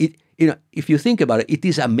 I mean, if you think about it, it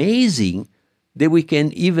is amazing that we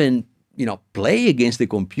can even, play against the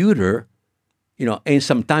computer, and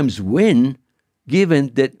sometimes win,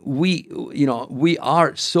 given that we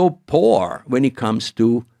are so poor when it comes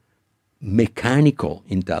to mechanical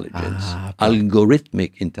intelligence,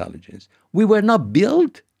 algorithmic intelligence. We were not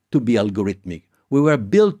built to be algorithmic. We were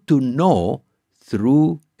built to know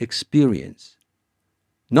through experience,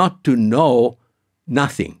 not to know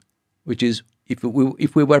nothing, which is if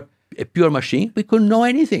we were a pure machine, we couldn't know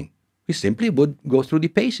anything. We simply would go through the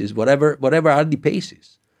paces, whatever are the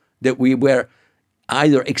paces that we were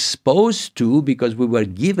either exposed to because we were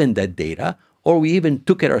given that data, or we even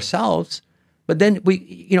took it ourselves. But then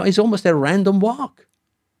it's almost a random walk.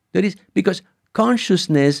 That is because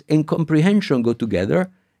consciousness and comprehension go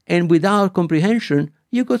together. And without comprehension,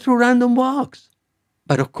 you go through random walks.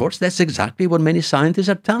 But of course, that's exactly what many scientists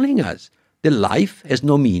are telling us. That life has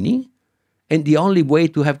no meaning, and the only way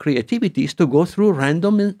to have creativity is to go through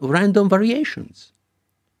random variations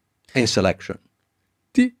and selection.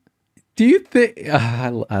 Do you think? I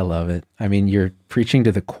love it. I mean, you're preaching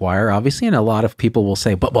to the choir, obviously, and a lot of people will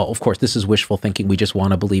say, "But well, of course, this is wishful thinking. We just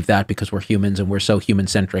want to believe that because we're humans and we're so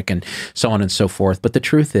human-centric and so on and so forth." But the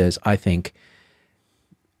truth is, I think.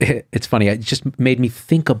 It's funny. It just made me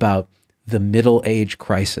think about the middle age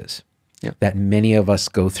crisis that many of us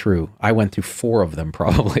go through. I went through 4 of them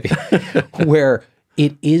probably, where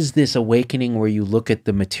it is this awakening where you look at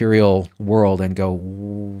the material world and go,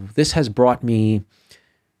 this has brought me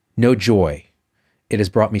no joy. It has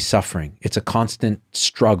brought me suffering. It's a constant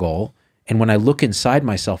struggle. And when I look inside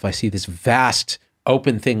myself, I see this vast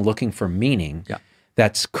open thing looking for meaning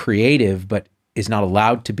that's creative, but is not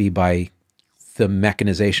allowed to be by the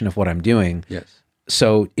mechanization of what I'm doing. Yes.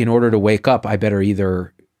 So in order to wake up, I better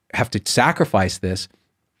either have to sacrifice this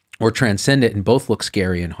or transcend it, and both look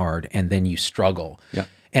scary and hard, and then you struggle. Yeah.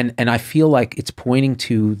 And I feel like it's pointing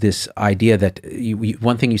to this idea that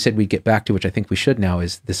one thing you said we'd get back to, which I think we should now,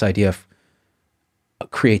 is this idea of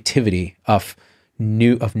creativity, of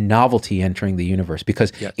novelty entering the universe.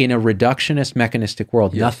 Because in a reductionist mechanistic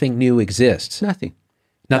world, nothing new exists.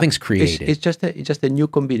 Nothing's created. It's just a new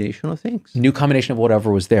combination of things. New combination of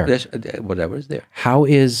whatever was there. Whatever is there. How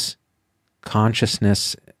is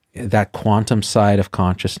consciousness, that quantum side of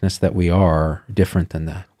consciousness that we are, different than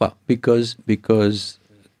that? Well, because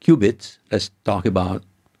qubits, let's talk about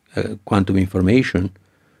quantum information,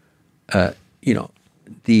 you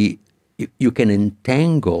can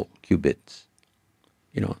entangle qubits.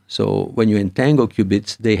 So when you entangle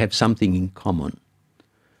qubits, they have something in common.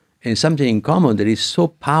 And something in common that is so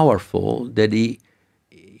powerful that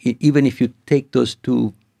even if you take those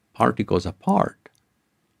 2 particles apart,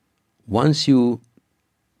 once you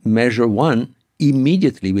measure one,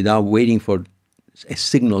 immediately, without waiting for a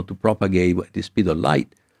signal to propagate at the speed of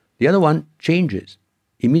light, the other one changes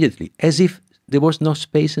immediately, as if there was no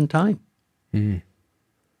space and time. Mm.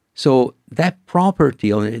 So that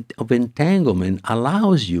property of entanglement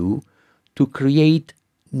allows you to create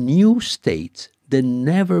new states that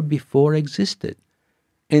never before existed,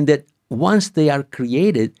 and that once they are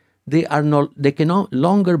created, they can no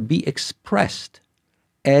longer be expressed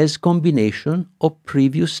as combination of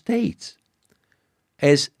previous states,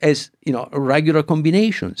 as a regular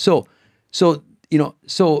combination. So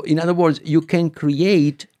in other words, you can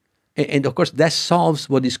create, and of course that solves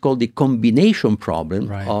what is called the combination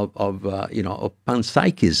problem of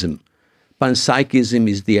panpsychism. Panpsychism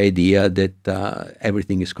is the idea that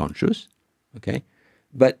everything is conscious. Okay,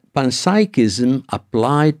 but panpsychism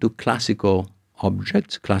applied to classical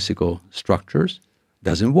objects, classical structures,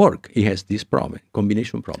 doesn't work. It has this problem,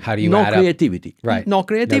 combination problem. How do you add creativity? Up? Right. No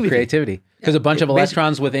creativity. No creativity. Because a bunch of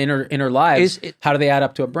electrons with inner lives, how do they add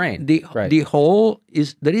up to a brain? The whole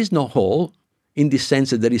is, there is no whole in the sense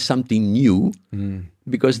that there is something new,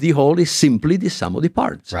 because the whole is simply the sum of the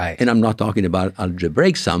parts. Right. And I'm not talking about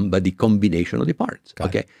algebraic sum, but the combination of the parts.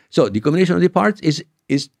 Okay. So the combination of the parts is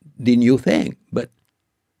the new thing, but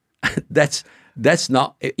that's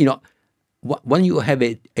not, when you have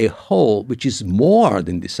a whole which is more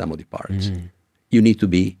than the sum of the parts, you need to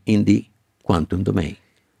be in the quantum domain.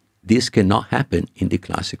 This cannot happen in the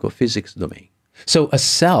classical physics domain. So a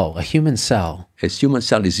cell, a human cell. A human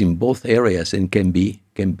cell is in both areas and can be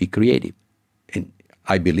creative. And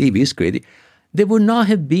I believe is creative. There would not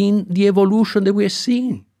have been the evolution that we are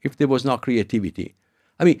seeing if there was not creativity.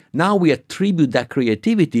 I mean, now we attribute that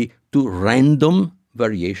creativity to random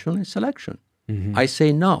variation and selection. I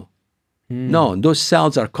say no. No, those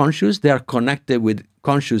cells are conscious. They are connected with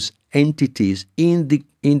conscious entities in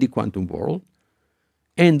the quantum world.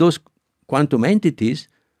 And those quantum entities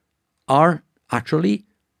are actually,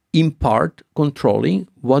 in part, controlling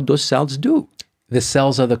what those cells do. The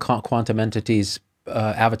cells are the quantum entities'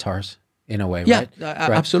 avatars, in a way, right? Yeah,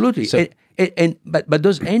 absolutely. So, but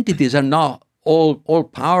those entities are not all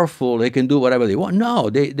powerful. They can do whatever they want. No,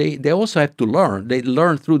 they also have to learn. They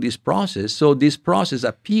learn through this process. So this process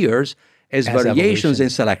appears as variations evolution.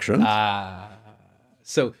 And selections.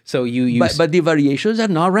 So you use, but the variations are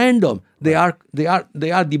not random. They are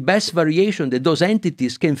the best variation that those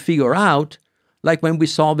entities can figure out. Like when we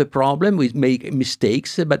solve a problem, we make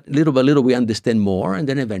mistakes, but little by little we understand more, and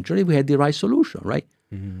then eventually we had the right solution, right?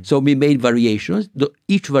 So we made variations.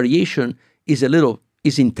 Each variation is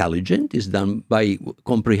intelligent, is done by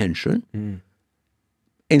comprehension,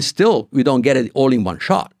 and still we don't get it all in one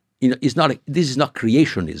shot. This is not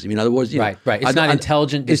creationism. In other words, right. It's not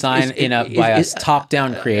intelligent design by a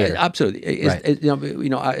top-down creator. Absolutely.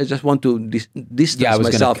 I just want to distance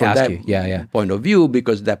myself from that point of view,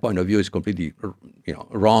 because that point of view is completely,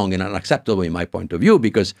 wrong and unacceptable in my point of view.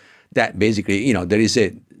 Because that basically,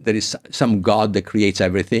 there is some God that creates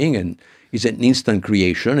everything and is an instant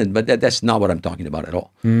creation, but that's not what I'm talking about at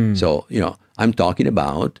all. So, I'm talking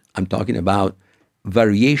about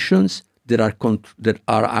variations that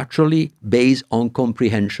are actually based on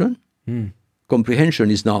comprehension. Comprehension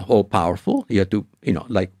is not all powerful. You have to,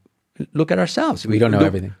 look at ourselves. We don't know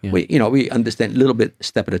everything. Yeah. We understand a little bit,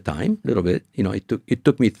 step at a time, a little bit. It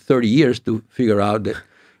took me 30 years to figure out that,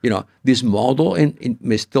 this model, and it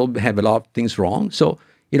may still have a lot of things wrong. So,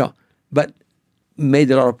 but made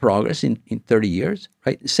a lot of progress in 30 years,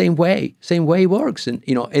 right? Same way it works. And,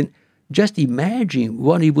 and just imagine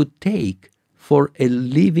what it would take for a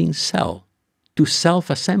living cell to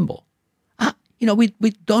self-assemble.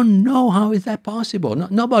 We don't know how is that possible.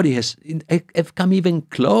 Nobody has come even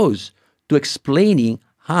close to explaining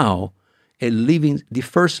how the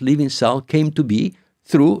first living cell came to be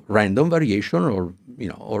through random variation or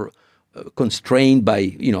constrained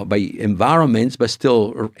by environments, but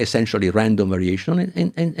still essentially random variation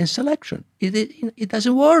and selection. It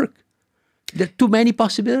doesn't work. There are too many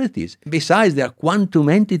possibilities. Besides, there are quantum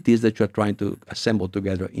entities that you're trying to assemble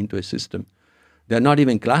together into a system. They're not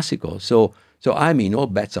even classical. So I mean, all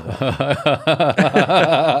bets are off.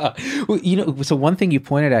 So one thing you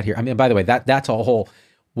pointed out here, I mean, by the way, that's a whole,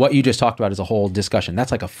 what you just talked about is a whole discussion.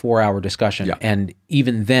 That's like a 4-hour discussion. Yeah. And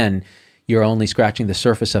even then, you're only scratching the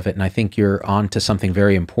surface of it. And I think you're on to something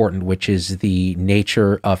very important, which is the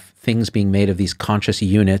nature of things being made of these conscious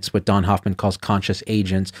units, what Don Hoffman calls conscious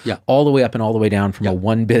agents, all the way up and all the way down from a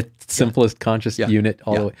 1-bit simplest conscious unit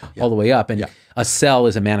all the way up. And a cell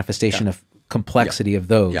is a manifestation of complexity of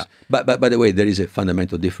those. Yeah. But by the way, there is a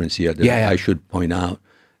fundamental difference here that I should point out.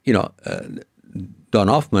 Don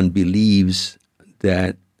Hoffman believes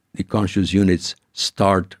that the conscious units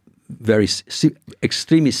start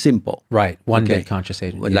extremely simple. Right. 1-bit conscious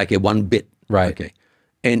agent. Like a 1-bit. Right. Okay.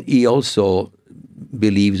 And he also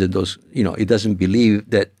believes that those, he doesn't believe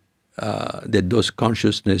that those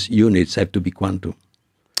consciousness units have to be quantum.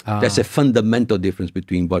 That's a fundamental difference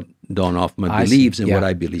between what Don Hoffman believes and what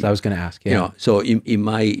I believe. So I was going to ask. Yeah. So in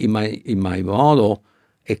my model,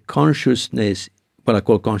 a consciousness, what I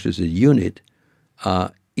call consciousness unit,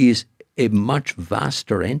 is a much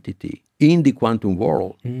vaster entity in the quantum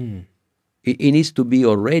world. It needs to be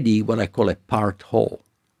already what I call a part whole.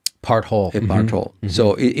 Part whole. A part whole.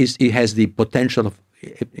 So it has the potential of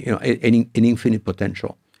an infinite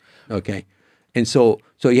potential. Okay, and so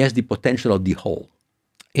it has the potential of the whole.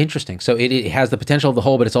 Interesting. So it has the potential of the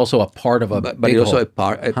whole, but it's also a part of a but it's also a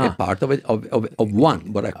part of it of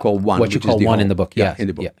one. What I call one. What you call one in the book. Yeah, in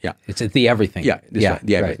the book. Yeah. It's the everything. Yeah.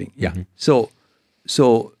 The everything. Right. Yeah. So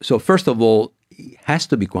first of all, it has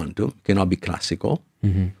to be quantum. Cannot be classical,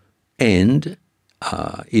 and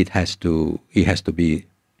it has to be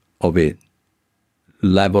of a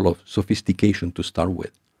level of sophistication to start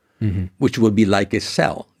with, which would be like a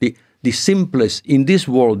cell. The simplest in this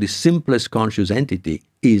world, the simplest conscious entity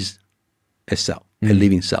is a cell, a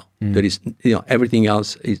living cell. There is, everything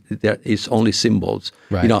else is only symbols.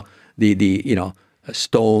 Right. The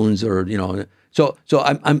stones or So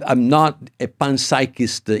I'm not a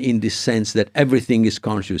panpsychist in the sense that everything is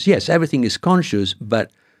conscious. Yes, everything is conscious, but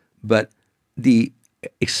but the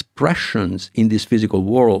expressions in this physical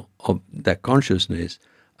world of that consciousness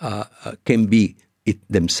can be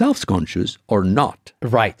themselves conscious or not.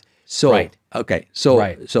 Right. So right. okay. So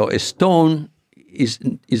Right. so a stone is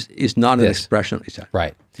not an expression.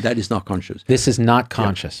 Right. That is not conscious. This is not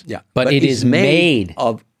conscious. Yeah. But it it's is made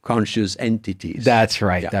of conscious entities. That's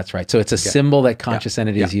right. That's right. So it's a symbol that conscious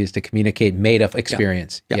entities use to communicate, made of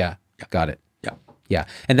experience. Yeah. Got it. Yeah. Yeah.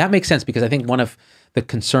 And that makes sense because I think one of the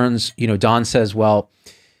concerns, Don says, well,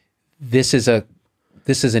 this is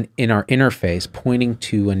in our interface pointing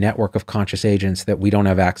to a network of conscious agents that we don't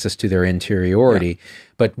have access to their interiority.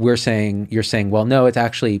 But you're saying, well, no, it's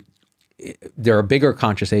actually, there are bigger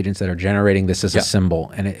conscious agents that are generating this as a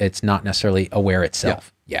symbol, and it's not necessarily aware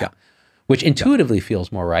itself. Yeah. Which intuitively feels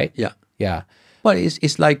more right. Yeah. Yeah. Well,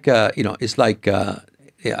 it's like it's like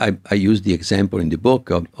I use the example in the book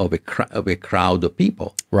of a crowd of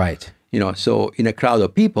people. Right. So in a crowd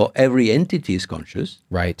of people, every entity is conscious.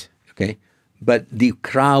 Right. Okay, but the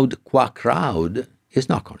crowd, qua crowd, is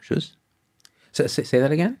not conscious. So say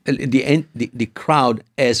that again. The crowd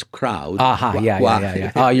as crowd.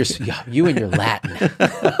 Yeah. Oh, you and your Latin.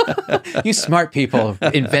 You smart people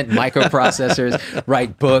invent microprocessors,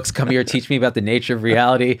 write books, come here, teach me about the nature of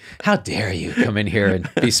reality. How dare you come in here and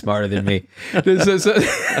be smarter than me? So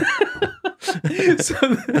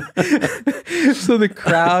the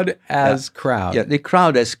crowd as crowd. Yeah, the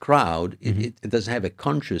crowd as crowd, it doesn't have a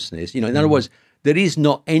consciousness. In other words, there is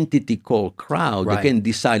no entity called crowd that can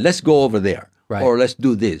decide, let's go over there, or let's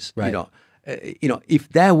do this. Right. If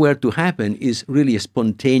that were to happen, it's really a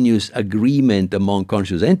spontaneous agreement among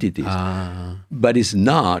conscious entities. But it's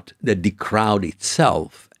not that the crowd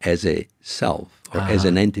itself as a self or as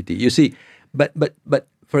an entity. You see, but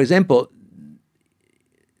for example,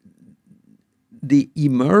 the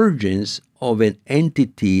emergence of an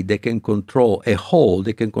entity that can control a whole,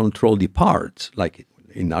 that can control the parts, like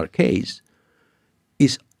in our case,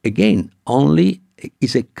 is again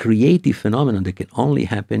is a creative phenomenon that can only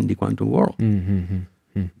happen in the quantum world.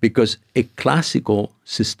 Because a classical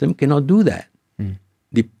system cannot do that.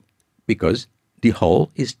 Because the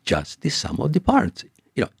whole is just the sum of the parts.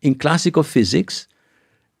 In classical physics,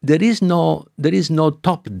 there is no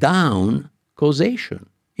top-down causation.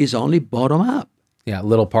 It's only bottom-up. Yeah,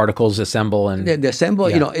 little particles assemble and the assemble.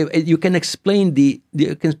 You can explain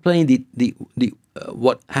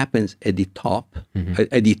what happens at the top,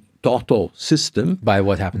 at the total system by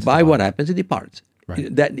what happens at the parts.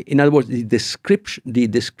 Right. That, in other words, the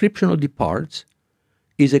description of the parts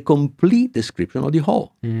is a complete description of the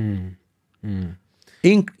whole. In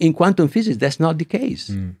quantum physics, that's not the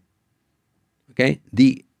case. Okay,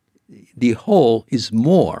 the whole is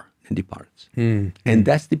more than the parts, and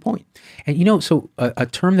that's the point. And so a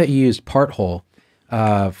term that you used, part whole,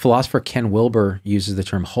 philosopher Ken Wilber uses the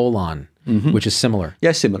term holon, which is similar.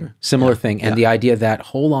 Yeah, similar thing. And the idea that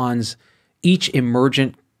holons, each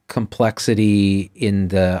emergent complexity in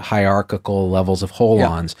the hierarchical levels of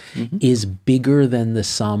holons is bigger than the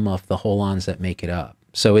sum of the holons that make it up.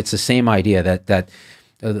 So it's the same idea that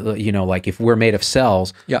like if we're made of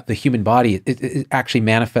cells, the human body, it actually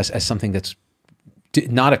manifests as something that's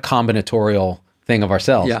not a combinatorial thing of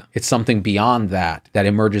ourselves. Yeah. It's something beyond that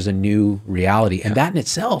emerges a new reality. And that in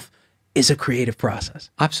itself is a creative process.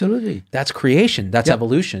 Absolutely. That's creation. That's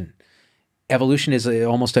evolution. Evolution is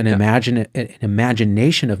almost an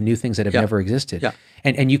imagination of new things that have never existed. Yeah.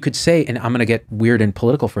 And you could say, and I'm going to get weird and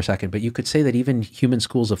political for a second, but you could say that even human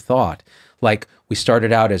schools of thought, like we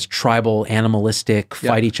started out as tribal, animalistic,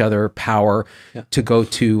 fight each other, power, to go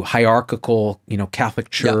to hierarchical, Catholic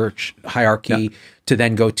Church hierarchy, to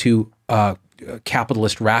then go to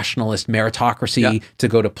capitalist, rationalist, meritocracy, to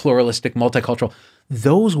go to pluralistic, multicultural.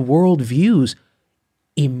 Those worldviews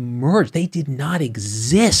emerged. They did not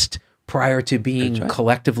exist prior to being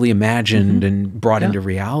collectively imagined and brought into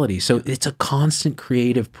reality. So it's a constant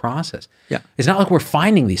creative process. Yeah. It's not like we're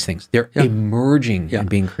finding these things. They're emerging and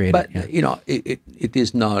being created. But, it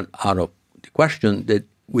is not out of the question that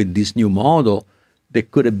with this new model, they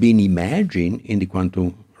could have been imagined in the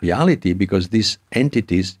quantum reality because these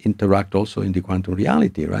entities interact also in the quantum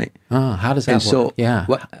reality, right? How does that work?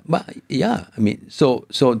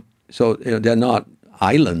 So, they're not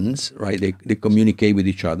islands, right? They communicate with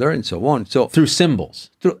each other and so on. So through symbols,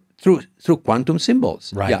 through quantum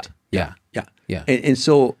symbols, right? Yeah. And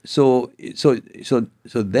so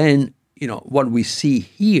then what we see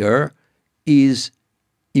here is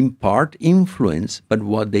in part influenced by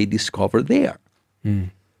what they discover there, and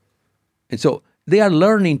so they are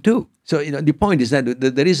learning too. So the point is that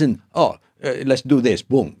there isn't let's do this,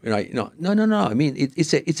 boom, right? No. I mean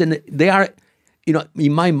they are,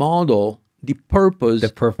 in my model. the purpose,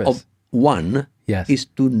 of one Yes. is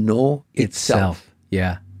to know itself.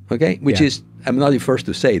 Yeah. Okay? Which is, I'm not the first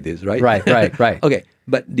to say this, right? Right. Okay,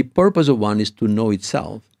 but the purpose of one is to know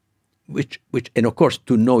itself, which, and of course,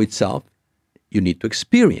 to know itself, you need to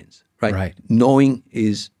experience, right? Right. Knowing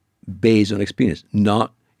is based on experience.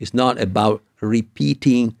 It's not about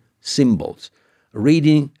repeating symbols.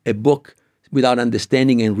 Reading a book without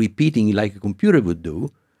understanding and repeating it like a computer would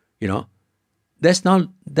do, that's not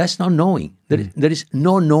knowing. There is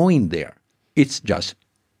no knowing there. It's just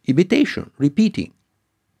imitation, repeating.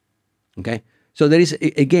 Okay? So there is,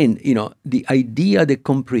 again, the idea, the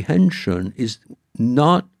comprehension is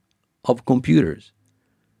not of computers.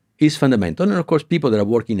 Is fundamental. And of course, people that are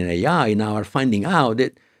working in AI now are finding out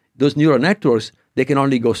that those neural networks, they can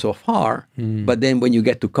only go so far. But then when you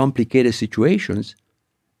get to complicated situations,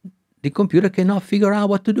 the computer cannot figure out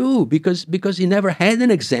what to do because he never had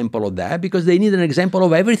an example of that, because they need an example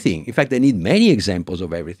of everything. In fact, they need many examples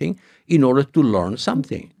of everything in order to learn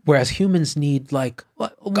something. Whereas humans need like a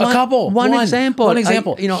couple. One example. One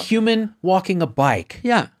example. Human walking a bike.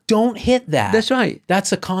 Yeah. Don't hit that. That's right.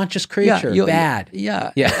 That's a conscious creature. Bad.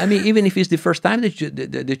 Yeah. I mean, even if it's the first time that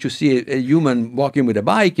you see a human walking with a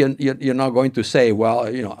bike, you're not going to say, well,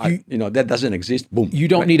 that doesn't exist. Boom. You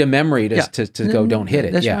don't need a memory to go. Don't hit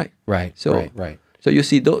it. That's right. Right. So So you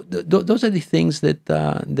see, those are the things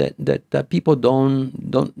that people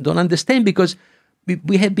don't understand, because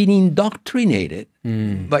we have been indoctrinated.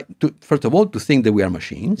 But first of all, to think that we are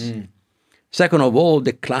machines. Second of all,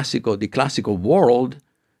 the classical world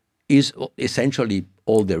is essentially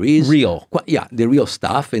all there is. Real. The real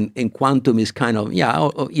stuff. And quantum is kind of,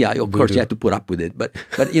 of course you have to put up with it. But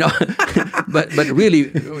but really,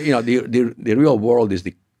 the real world is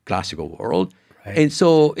the classical world. Right. And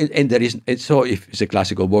so if it's a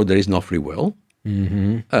classical world, there is no free will.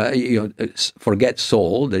 Forget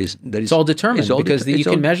soul. There is. It's all determined because you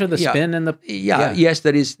can measure the spin and the. Yes,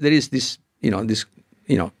 there is this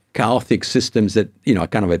chaotic systems that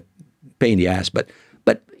kind of a pain in the ass, but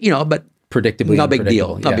predictably not big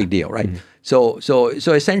deal, big deal, right? So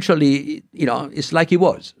essentially, it's like it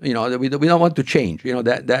was. We don't want to change.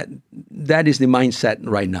 That is the mindset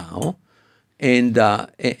right now, and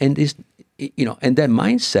this, and that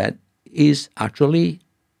mindset is actually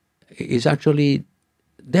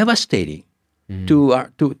devastating to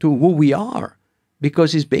who we are,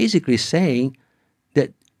 because it's basically saying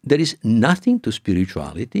that there is nothing to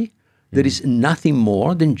spirituality. There is nothing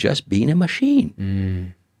more than just being a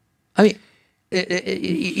machine. I mean,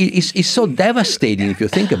 it's so devastating if you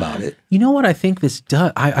think about it. You know what I think this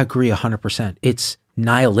does? I agree 100%. It's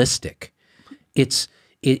nihilistic.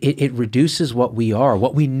 It reduces what we are,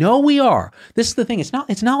 what we know we are. This is the thing. It's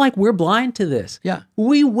not like we're blind to this. Yeah.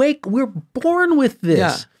 We're born with this.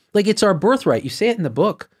 Yeah. Like it's our birthright. You say it in the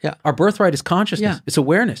book. Yeah. Our birthright is consciousness. Yeah. It's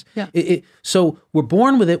awareness. Yeah. So we're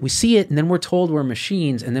born with it. We see it, and then we're told we're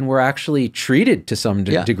machines, and then we're actually treated to some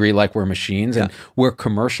degree like we're machines, and we're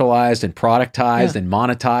commercialized and productized and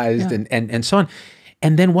monetized and so on.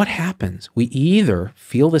 And then what happens? We either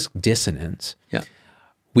feel this dissonance. Yeah.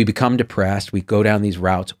 We become depressed, we go down these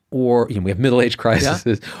routes, or we have middle-age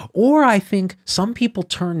crises, or I think some people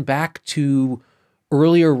turn back to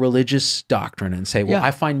earlier religious doctrine and say, well,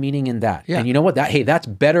 I find meaning in that. And you know what? That's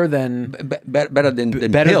better than better than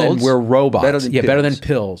we're robots. Better than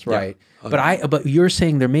pills, right? Okay. But you're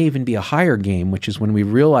saying there may even be a higher game, which is when we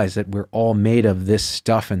realize that we're all made of this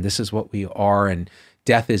stuff, and this is what we are, and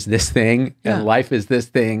death is this thing, and life is this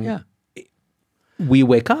thing. Yeah. We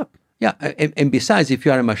wake up. Yeah, and besides, if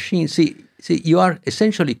you are a machine, see, you are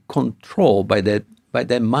essentially controlled by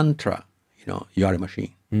that mantra. You are a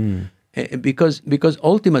machine, because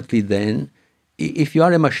ultimately, then, if you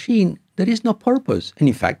are a machine, there is no purpose. And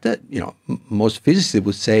in fact, most physicists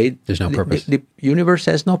would say there's no purpose. The universe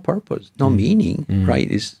has no purpose, no meaning. Right?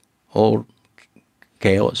 It's all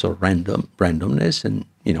chaos or randomness,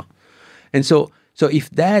 and so if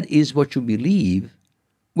that is what you believe,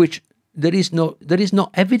 which there is no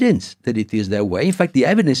evidence that it is that way. In fact, the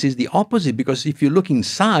evidence is the opposite, because if you look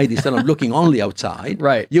inside instead of looking only outside,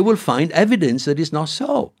 right, you will find evidence that is not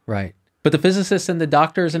so. Right. But the physicists and the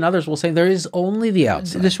doctors and others will say there is only the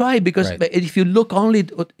outside. That's right, because if you look only,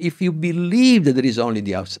 if you believe that there is only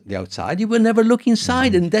the outside, you will never look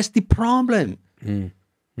inside, and that's the problem.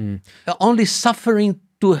 Only suffering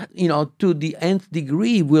to the nth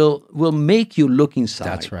degree will make you look inside.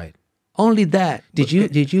 That's right. Only that. Did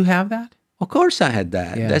you have that? Of course I had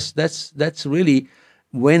that. Yeah. That's really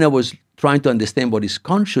when I was trying to understand what is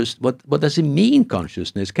conscious, what does it mean,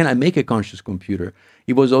 consciousness? Can I make a conscious computer?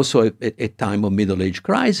 It was also a time of middle-age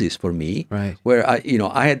crisis for me, right, where I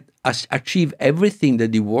had achieved everything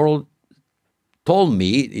that the world told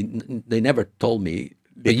me, they never told me,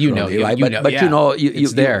 but you know, right? but you know,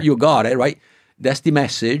 it's there. You got it, right? That's the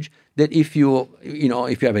message, that if you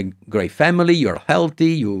have a great family, you're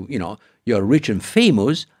healthy, you're rich and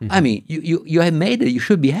famous. I mean, you have made it. You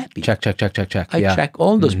should be happy. Check. I check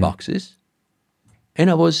all those boxes, and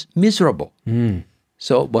I was miserable.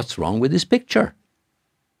 So what's wrong with this picture?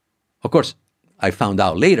 Of course, I found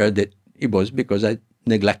out later that it was because I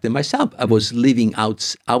neglected myself. I was living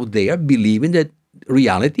out there, believing that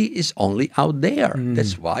reality is only out there.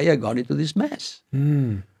 That's why I got into this mess.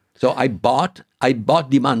 So I bought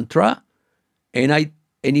the mantra, and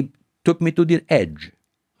it took me to the edge.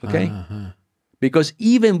 Okay, because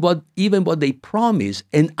even what they promise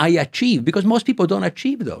and I achieve, because most people don't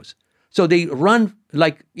achieve those. So they run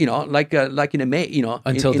like in a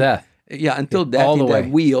until death. Yeah, until death all the in way. that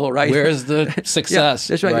wheel, right? Where's the success?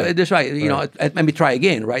 Yeah, that's right. Right. That's right. Let me try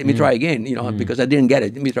again, right? Let me try again, because I didn't get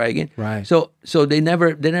it. Let me try again. Right. So they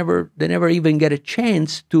never even get a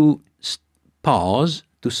chance to pause,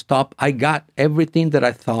 to stop. I got everything that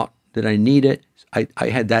I thought that I needed. I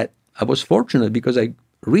had that. I was fortunate because I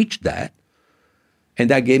reached that, and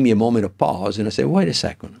that gave me a moment of pause. And I said, wait a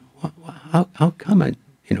second, how come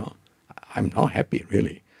I'm not happy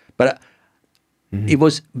really? But it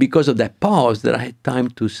was because of that pause that I had time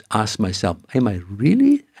to ask myself, am I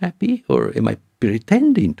really happy, or am I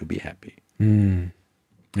pretending to be happy? And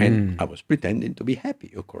I was pretending to be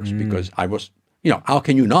happy, of course, because I was, how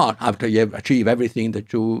can you not, after you have achieved everything that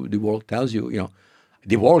the world tells you,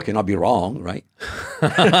 the world cannot be wrong, right?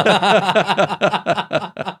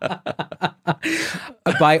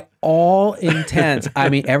 By all intents, I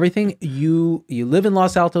mean, everything, you live in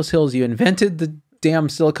Los Altos Hills, you invented the damn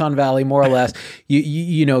Silicon Valley, more or less.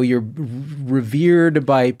 You're revered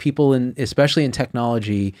by people, especially in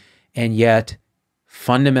technology, and yet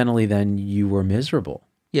fundamentally then you were miserable.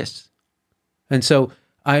 Yes. And so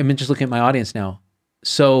I'm just looking at my audience now.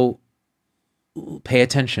 So pay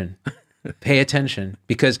attention. Pay attention,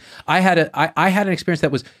 because I had an experience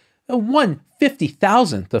that was a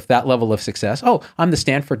 1/50,000th of that level of success. Oh, I'm the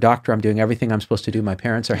Stanford doctor. I'm doing everything I'm supposed to do. My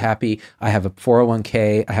parents are happy. I have a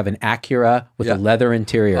 401k. I have an Acura with a leather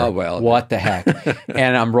interior. Oh, well. What the heck?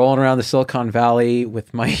 And I'm rolling around the Silicon Valley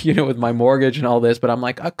with my, with my mortgage and all this, but I'm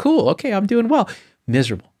like, oh, cool. Okay. I'm doing well.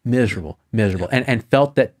 Miserable. And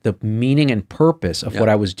felt that the meaning and purpose of what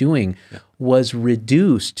I was doing was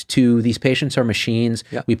reduced to, these patients are machines.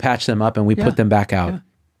 We patch them up and we put them back out.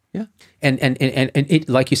 And it,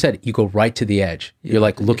 like you said, you go right to the edge. You're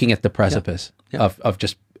like looking at the precipice of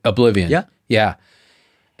just oblivion.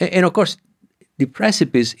 And of course, the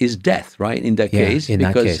precipice is death, right? In that case,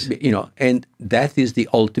 because and death is the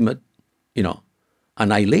ultimate,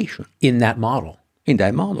 annihilation. In that model,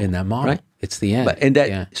 right? It's the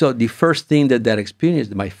end. So the first thing that experience,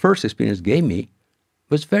 my first experience gave me,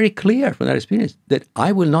 was very clear from that experience that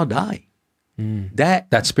I will not die.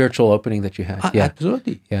 That spiritual opening that you had.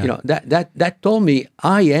 Absolutely. That told me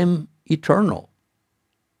I am eternal.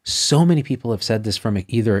 So many people have said this from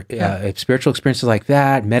either spiritual experiences like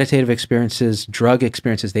that, meditative experiences, drug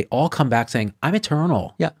experiences. They all come back saying, I'm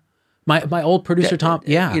eternal. My old producer, Tom,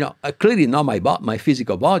 clearly not my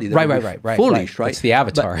physical body. Right. Foolish, right? It's the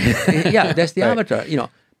avatar. But, that's the avatar,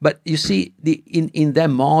 But you see, in that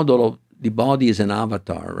model of the body as an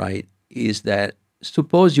avatar, right, is that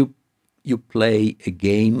suppose you play a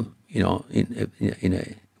game, and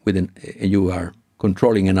you are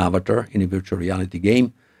controlling an avatar in a virtual reality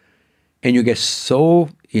game, and you get so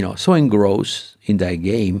engrossed in that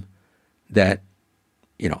game that,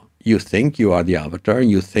 you think you are the avatar,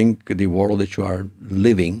 and you think the world that you are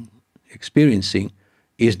living, experiencing,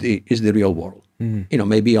 is the real world.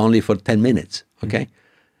 Maybe only for 10 minutes, okay?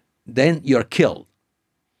 Then you're killed.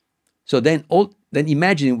 So then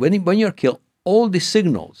imagine when you're killed, all the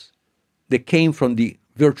signals that came from the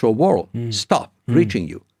virtual world stop reaching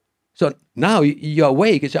you. So now you're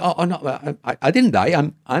awake. You say, "Oh no, I didn't die.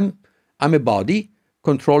 I'm a body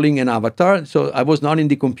controlling an avatar. So I was not in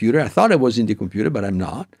the computer. I thought I was in the computer, but I'm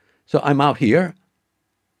not. So I'm out here.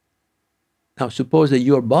 Now suppose that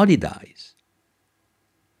your body dies.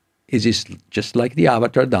 Is this just like the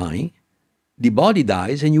avatar dying? The body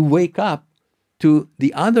dies, and you wake up to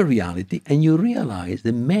the other reality, and you realize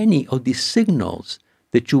that many of the signals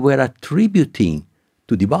that you were attributing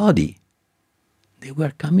to the body, they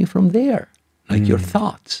were coming from there, like your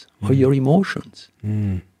thoughts or your emotions.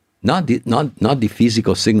 Not the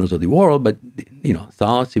physical signals of the world, but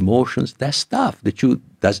thoughts, emotions, that stuff that you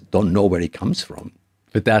don't know where it comes from.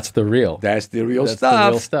 But that's the real. That's the real That's stuff.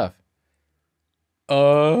 the real stuff.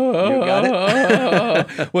 You got it?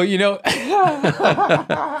 Well, you know.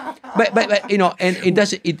 but you know, and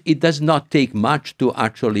it does not take much to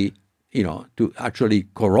actually, you know, to actually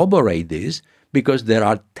corroborate this, because there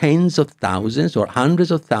are tens of thousands or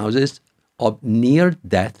hundreds of thousands of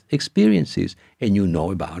near-death experiences, and you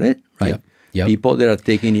know about it, right? Yep. Yep. People that are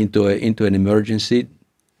taken into an emergency,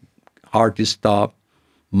 heart is stopped,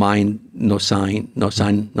 mind no vital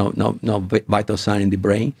sign in the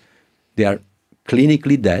brain. They are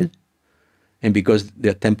clinically dead, and because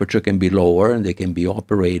their temperature can be lower and they can be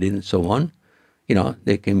operated and so on, you know,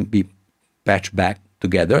 they can be patched back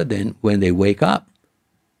together. Then when they wake up,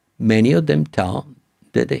 many of them tell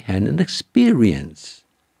that they had an experience.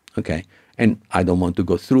 Okay, and I don't want to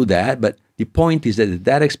go through that, but the point is that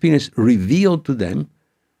that experience revealed to them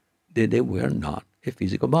that they were not a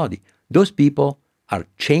physical body. Those people are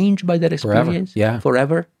changed by that experience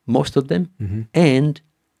forever, most of them, and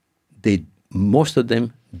most of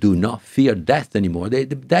them do not fear death anymore.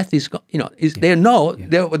 Death is, you know, they know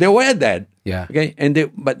they were dead. Yeah. Okay,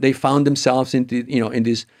 but they found themselves in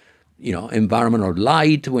this, you know, environment of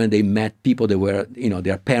light when they met people that were, you know,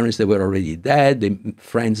 their parents that were already dead,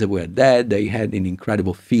 friends that were dead. They had an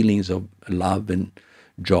incredible feelings of love and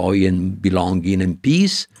joy and belonging and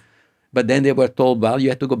peace. But then they were told, well, you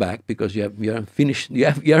have to go back because you aren't finished.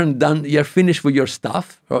 You aren't done. You're finished with your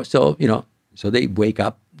stuff. So, you know, so they wake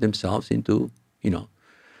up themselves into, you know,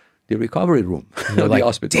 the recovery room of the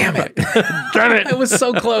hospital. Damn it! Damn it! I was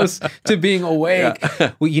so close to being awake.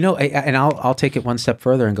 Yeah. Well, you know, and I'll take it one step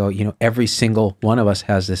further and go. You know, every single one of us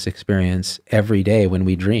has this experience every day when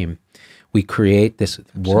we dream. We create this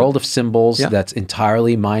world of symbols that's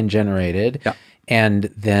entirely mind generated. Yeah. And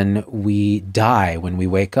then we die when we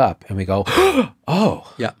wake up and we go,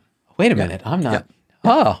 oh, wait a minute, I'm not,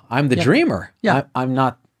 I'm the dreamer. Yeah. I'm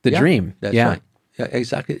not the dream. That's right. Yeah,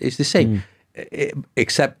 exactly. It's the same,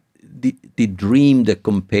 except the dream that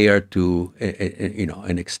compared to, you know,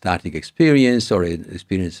 an ecstatic experience or an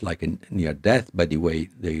experience like a near death, by the way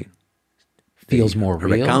they feels more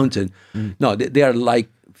real. Recounted. No, they are like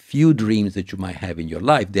few dreams that you might have in your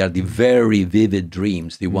life. They are the very vivid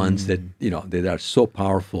dreams, the ones that, you know, that are so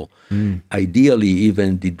powerful. Ideally,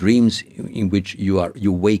 even the dreams in which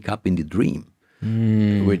you wake up in the dream,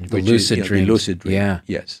 which lucid is, dreams. The lucid dream. Yeah.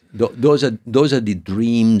 Yes. Those are the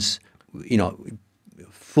dreams, you know,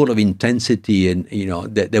 full of intensity, and you know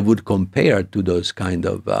that would compare to those kind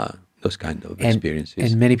of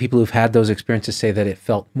experiences. And many people who've had those experiences say that it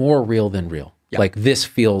felt more real than real. Yeah. Like this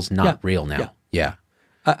feels not real now. Yeah.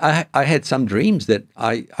 I had some dreams that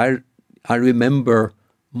I remember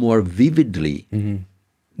more vividly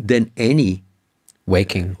than any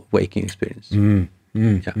waking experience.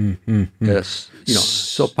 That's, you know,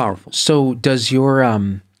 so powerful. So does your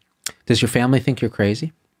family think you're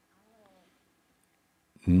crazy?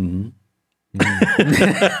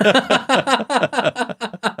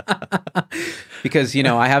 Because, you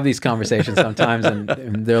know, I have these conversations sometimes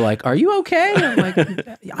and they're like, are you okay? I'm like,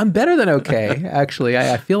 I'm better than okay, actually.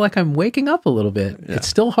 I feel like I'm waking up a little bit. Yeah. It's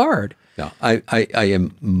still hard. No, I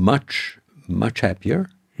am much, much happier.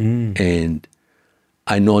 And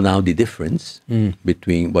I know now the difference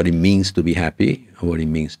between what it means to be happy and what it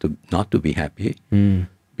means to not to be happy,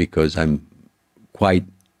 because I'm quite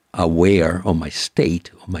aware of my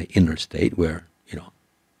state, of my inner state, where, you know,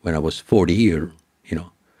 when I was 40 or, you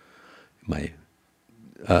know, my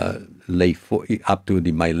up to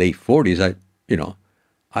my late 40s,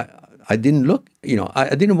 I didn't look, you know,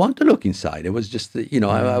 I didn't want to look inside. It was just, you know,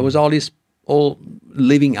 I was all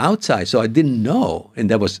living outside, so I didn't know, and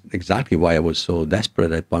that was exactly why I was so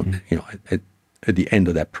desperate at the end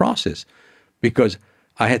of that process, because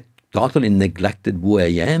I had totally neglected who I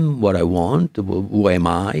am, what I want, who am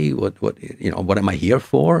I, what am I here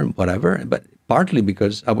for, and whatever. But partly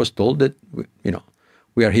because I was told that, you know,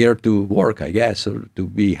 we are here to work, I guess, or to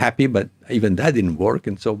be happy, but even that didn't work,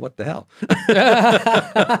 and so what the hell?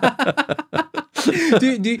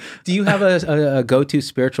 Do you have a go-to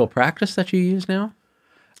spiritual practice that you use now?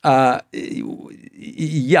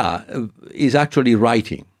 Yeah, is actually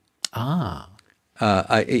writing.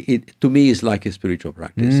 It to me is like a spiritual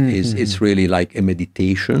practice. It's really like a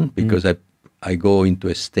meditation, because I go into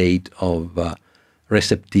a state of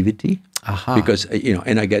receptivity, because, you know,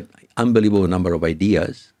 and I get unbelievable number of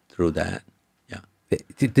ideas through that.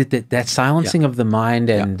 That silencing of the mind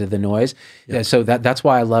and the noise. So that's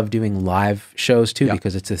why I love doing live shows too,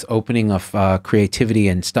 because it's this opening of creativity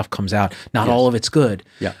and stuff comes out. Not all of it's good,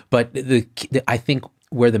 but I think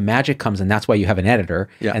where the magic comes, and that's why you have an editor,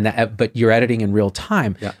 but you're editing in real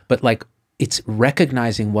time. But like, it's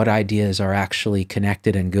recognizing what ideas are actually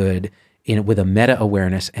connected and good, with a meta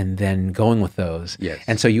awareness and then going with those. Yes.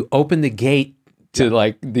 And so you open the gate to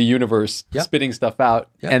like the universe spitting stuff out,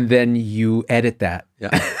 and then you edit that. Yeah.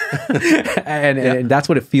 and that's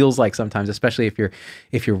what it feels like sometimes, especially if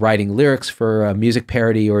you're writing lyrics for a music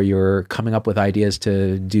parody or you're coming up with ideas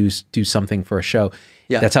to do something for a show.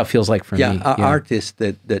 Yeah. That's how it feels like for me. Artists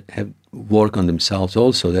that have worked on themselves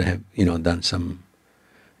also, that have, done some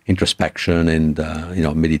introspection and,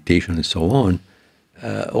 meditation and so on,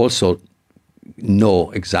 also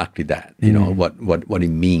know exactly that, what it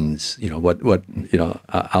means,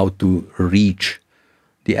 how to reach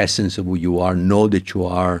the essence of who you are, know that you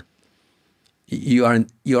are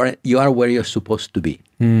where you're supposed to be.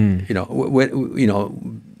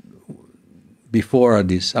 Before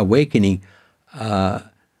this awakening, I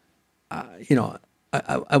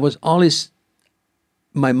was always,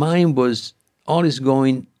 my mind was always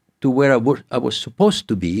going to where I was supposed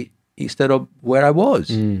to be instead of where I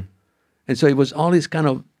was. And so it was always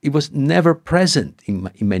it was never present in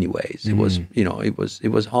many ways. It was, it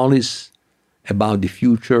was always about the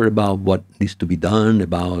future, about what needs to be done,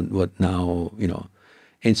 about what now,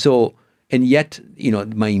 And so, and yet,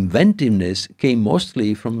 my inventiveness came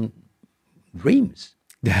mostly from dreams.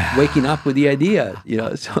 Waking up with the idea,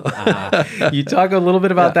 So you talk a little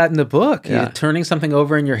bit about that in the book. You're turning something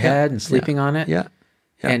over in your head and sleeping on it.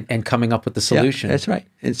 And coming up with the solution. Yeah, that's right.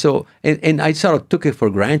 And so, and I sort of took it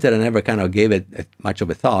for granted. I never kind of gave it much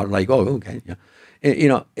of a thought, like, oh, okay.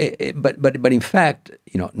 But in fact,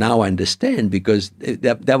 now I understand, because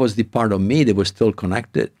that was the part of me that was still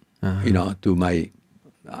connected, to my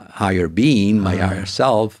higher being, my higher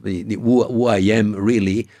self, who I am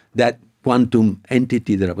really, that quantum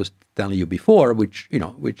entity that I was telling you before, which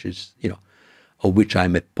is, of which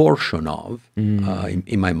I'm a portion of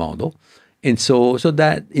in my model. And so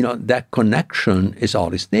that, that connection is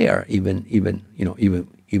always there, even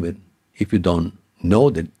if you don't know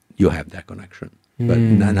that you have that connection. But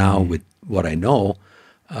now with what I know,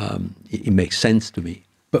 it makes sense to me.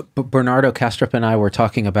 But Bernardo Kastrup and I were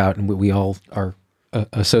talking about, and we all are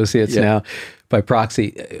associates now by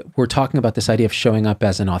proxy, we're talking about this idea of showing up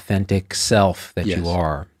as an authentic self that you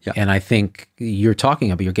are. Yeah. And I think you're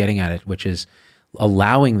getting at it, which is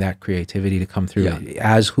allowing that creativity to come through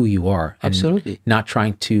as who you are. And absolutely. Not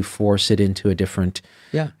trying to force it into a different,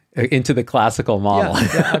 into the classical model.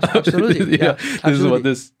 Absolutely. This is what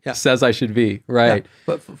this says I should be, right?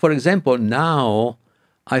 But for example, now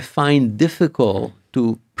I find difficult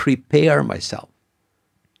to prepare myself.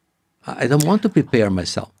 I don't want to prepare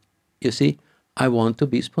myself. You see, I want to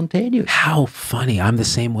be spontaneous. How funny. I'm the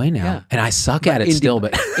same way now. And I suck at it still,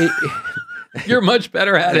 but you're much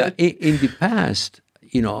better at it. In the past,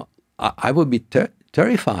 I would be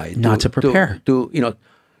terrified not to prepare.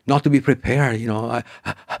 Not to be prepared. A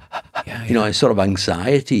sort of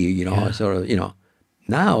anxiety. Sort of.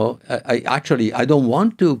 Now, I don't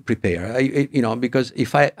want to prepare. Because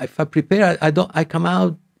if I prepare, I come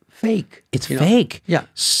out fake. It's fake. Yeah.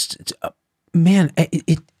 Man,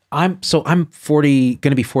 I'm going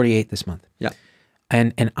to be 48 this month. Yeah.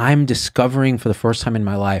 And I'm discovering for the first time in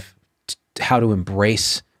my life how to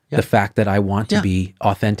embrace the fact that I want to be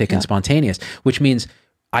authentic and spontaneous, which means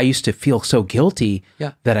I used to feel so guilty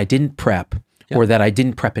that I didn't prep or that I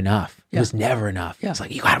didn't prep enough. It was never enough. It's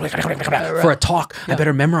like, you got for a talk, I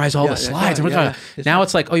better memorize all the slides. Now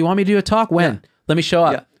it's like, oh, you want me to do a talk? When? Let me show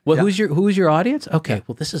up. Well, who's your audience? Okay,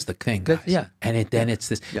 well, this is the thing, guys. And then it's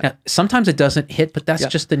this. Now, sometimes it doesn't hit, but that's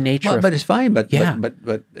just the nature. But it's fine. But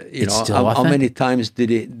how many times did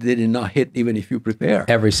it not hit, even if you prepare?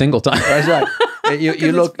 Every single time. That's right.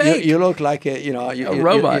 You look like a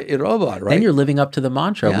robot. A robot, right? Then you're living up to the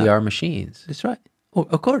mantra: we are machines. That's right. Oh,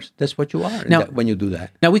 of course, that's what you are. Now, when you do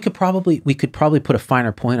that. Now we could probably put a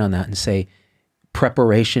finer point on that and say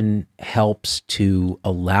preparation helps to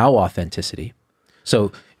allow authenticity.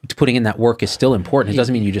 So putting in that work is still important. It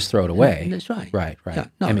doesn't mean you just throw it away. That's right. Right. Yeah.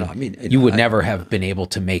 I mean, you would never have been able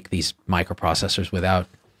to make these microprocessors without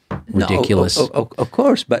ridiculous. Of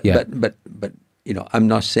course, but I'm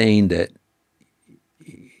not saying that.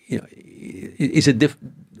 It's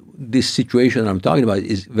this situation I'm talking about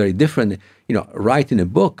is very different. Writing a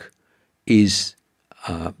book is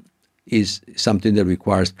something that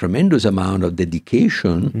requires tremendous amount of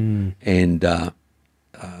dedication and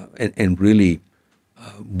really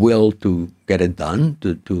will to get it done,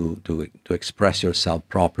 to express yourself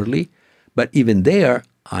properly. But even there,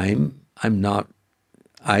 I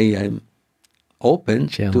am open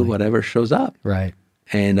to whatever shows up. Right.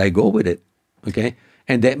 And I go with it. Okay.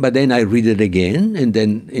 But then I read it again, and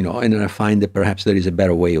then and then I find that perhaps there is a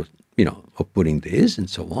better way of putting this, and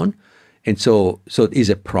so on. And so it is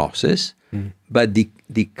a process, but the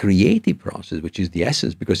creative process, which is the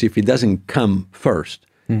essence, because if it doesn't come first,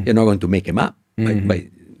 you're not going to make them up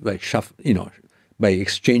by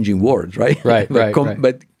exchanging words, right? Right,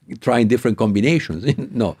 But trying different combinations.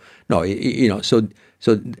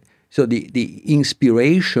 So the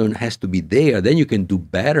inspiration has to be there. Then you can do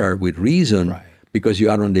better with reason, because you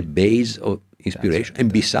are on the base of inspiration.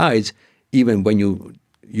 And besides, even when you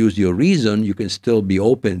use your reason, you can still be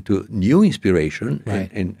open to new inspiration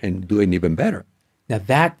and do it even better. Now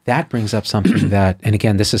that brings up something that, and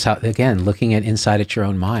again, this is how, again, looking at inside at your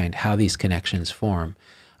own mind, how these connections form.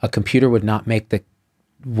 A computer would not make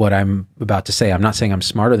what I'm about to say. I'm not saying I'm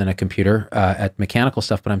smarter than a computer at mechanical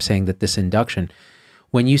stuff, but I'm saying that this induction,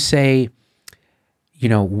 when you say,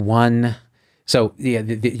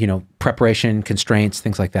 preparation, constraints,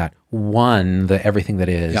 things like that. One, everything that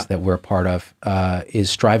is, that we're a part of, is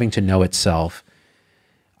striving to know itself.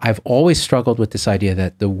 I've always struggled with this idea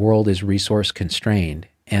that the world is resource constrained,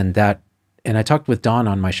 and I talked with Don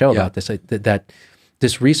on my show about this, that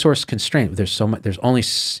this resource constraint, there's so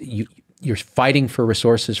much, you're fighting for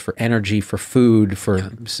resources, for energy, for food, for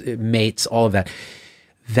mates, all of that.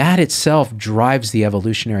 That itself drives the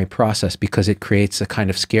evolutionary process, because it creates a kind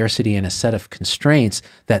of scarcity and a set of constraints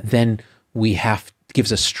that then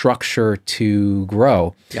gives a structure to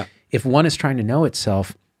grow. Yeah. If one is trying to know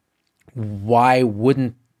itself, why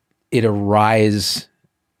wouldn't it arise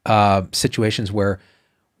situations where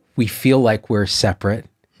we feel like we're separate,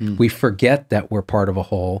 we forget that we're part of a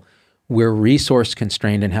whole, we're resource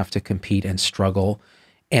constrained and have to compete and struggle,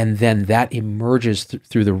 and then that emerges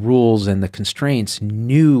through the rules and the constraints,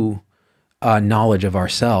 new knowledge of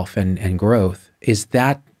ourself and growth.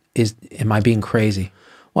 Am I being crazy?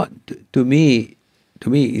 Well, to me,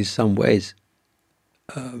 in some ways,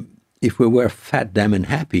 if we were fat, dumb, and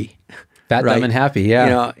happy, fat, dumb, and happy,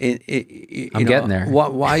 yeah. I'm getting there.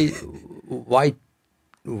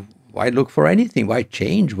 Why look for anything? Why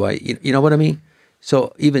change? Why, you know what I mean?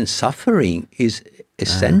 So even suffering is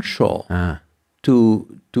essential to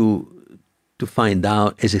find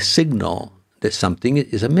out as a signal that something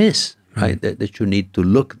is amiss, right? That you need to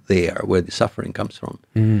look there where the suffering comes from.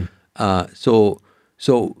 So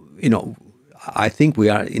I think we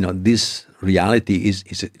are, this reality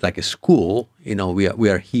is like a school. We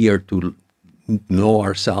are here to know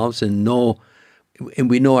ourselves and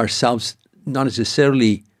we know ourselves not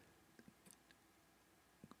necessarily.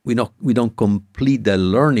 We don't complete the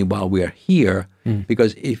learning while we are here,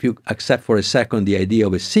 because if you accept for a second the idea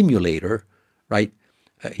of a simulator, right?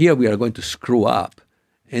 Here we are going to screw up,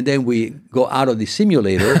 and then we go out of the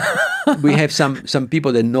simulator. We have some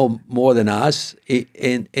people that know more than us,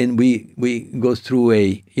 and we go through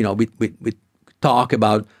we talk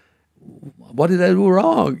about what did I do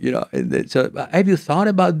wrong, And so have you thought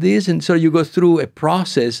about this? And so you go through a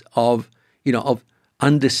process of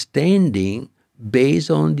understanding, based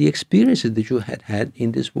on the experiences that you had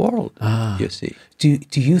in this world, you see.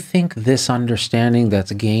 Do you think this understanding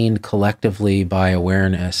that's gained collectively by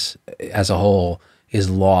awareness as a whole is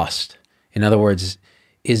lost? In other words,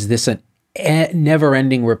 is this a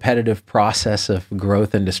never-ending repetitive process of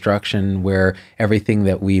growth and destruction where everything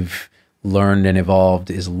that we've learned and evolved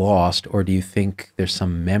is lost, or do you think there's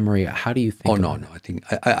some memory? How do you think? No.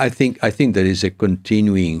 I think there is a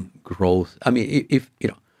continuing growth. I mean,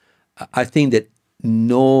 I think that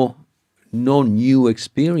no new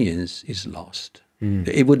experience is lost.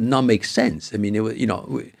 It would not make sense. I mean,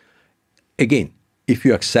 again, if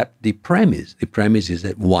you accept the premise is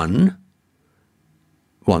that one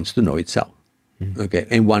wants to know itself, okay,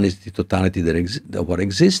 and one is the totality of what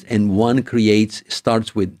exists, and one creates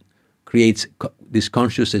this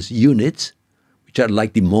consciousness units, which are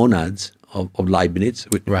like the monads of Leibniz.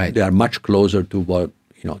 Right. They are much closer to what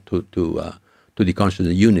to the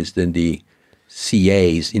consciousness units than the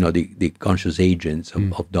CAs, the conscious agents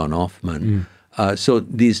of Don Hoffman. So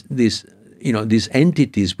these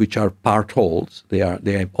entities, which are part wholes, they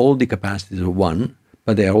have all the capacities of one,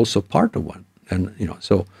 but they are also part of one. And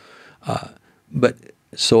but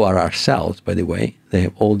so are ourselves, by the way. They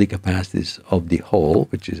have all the capacities of the whole,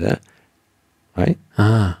 which is right.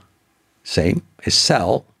 Same. A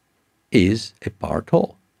cell is a part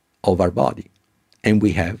whole of our body, and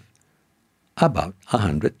we have about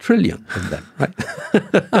 100 trillion of them, right?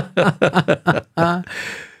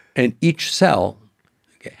 And each cell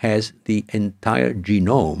has the entire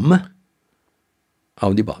genome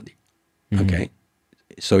of the body, okay?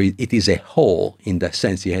 So it is a whole in that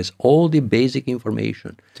sense. It has all the basic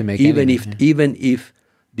information. To make even if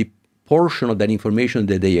the portion of that information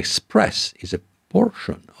that they express is a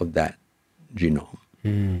portion of that genome,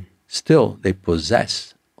 still they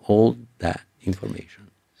possess hold that information.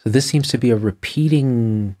 So this seems to be a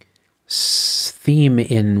repeating theme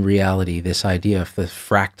in reality, this idea of the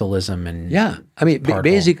fractalism and Yeah, I mean,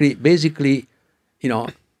 basically, you know,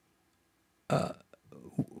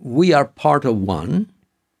 we are part of one,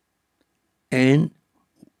 and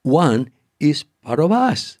one is part of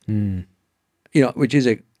us. You know, which is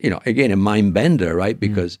again a mind bender, right?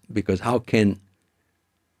 Because how can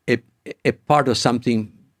a part of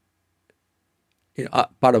something,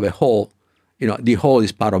 part of a whole, the whole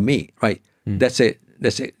is part of me, right? That's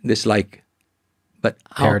like, but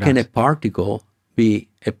how Paradox. can a particle be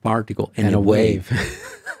a particle and a wave?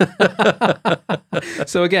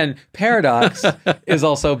 So again, paradox is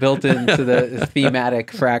also built into the thematic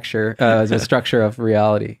fracture, the structure of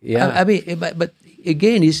reality. Yeah, I mean, but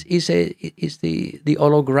again, is the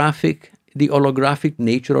holographic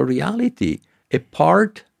nature of reality. A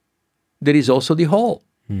part that is also the whole.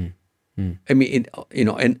 I mean, in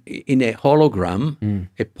a hologram,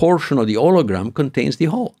 a portion of the hologram contains the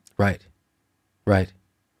whole. Right.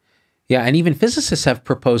 Yeah, and even physicists have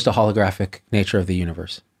proposed a holographic nature of the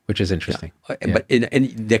universe, which is interesting. Yeah. But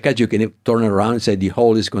in the case, you can turn around and say the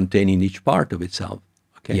whole is contained in each part of itself.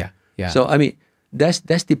 Okay. Yeah. So I mean, that's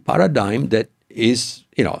the paradigm that is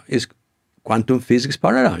quantum physics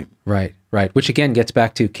paradigm. Right. Which again gets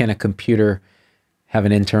back to, can a computer have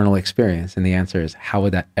an internal experience? And the answer is, how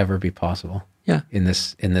would that ever be possible? Yeah. In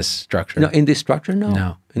this structure. No, in this structure, no.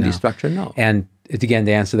 No. In this structure, no. And again,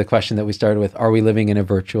 to answer the question that we started with, are we living in a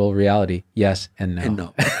virtual reality? Yes and no. And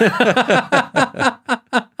no.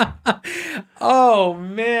 Oh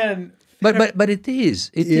man. But it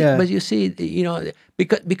is. Yeah. But you see,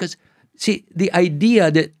 because see the idea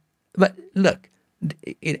that. But look,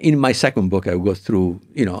 in my second book, I go through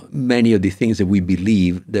many of the things that we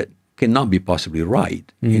believe that cannot be possibly right.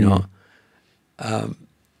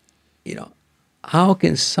 How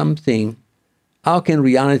can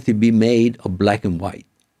reality be made of black and white,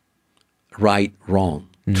 right, wrong,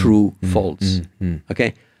 true, false?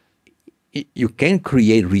 Okay, you can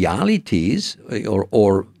create realities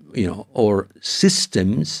or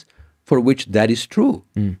systems for which that is true.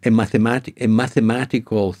 A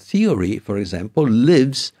mathematical theory, for example,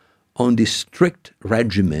 lives on the strict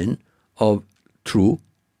regimen of true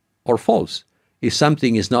or false. If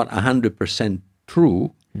something is not 100%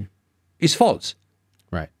 true, it's false.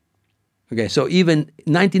 Right. Okay, so even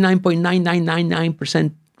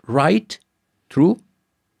 99.9999% right, true,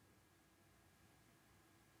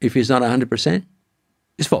 if it's not 100%,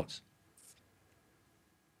 it's false.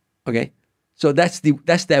 Okay, so that's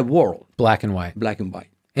that world. Black and white. Black and white.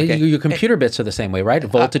 And Okay. your computer bits are the same way, right?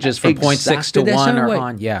 Voltages from 0.6 to 1 are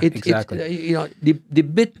on. Yeah, exactly. The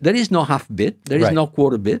bit, there is no half bit, there is Right. no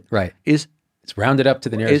quarter bit. Right. It's rounded up to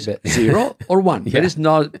the nearest bit. 0 or 1. Yeah. There is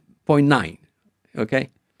no 0.9. Okay?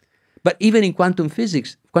 But even in quantum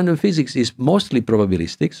physics is mostly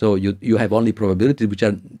probabilistic. So you have only probabilities which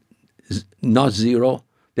are not 0.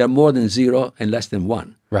 They are more than 0 and less than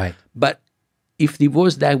 1. Right. But if it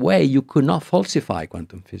was that way, you could not falsify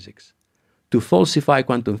quantum physics. To falsify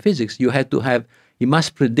quantum physics, you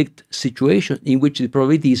must predict situations in which the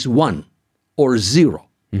probability is 1 or 0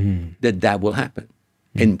 that will happen.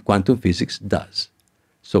 And quantum physics does.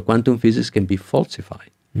 So quantum physics can be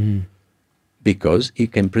falsified because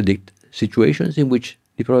it can predict situations in which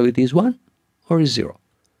the probability is 1 or is 0.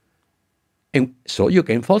 And so you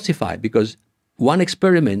can falsify because one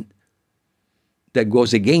experiment that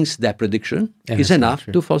goes against that prediction is enough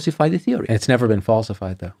to falsify the theory. And it's never been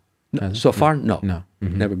falsified, though. No, so far, no. No.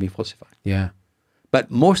 Never been falsified. Yeah. But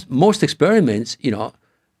most experiments,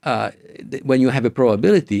 when you have a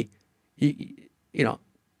probability,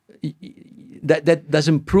 that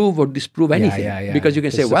doesn't prove or disprove anything. Yeah. Because you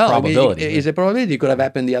can say, It's a well, probability. it's a probability. It could have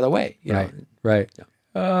happened the other way. Right.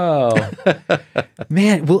 Oh,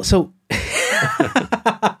 man. Well, so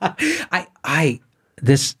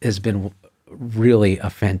this has been really a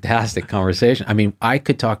fantastic conversation. I mean, I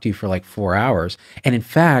could talk to you for like 4 hours. And in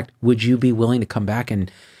fact, would you be willing to come back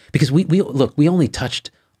because we only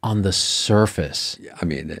touched on the surface. I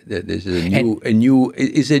mean, this is a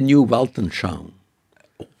new Weltanschauung.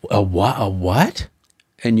 A what?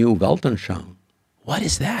 A new Weltanschauung. What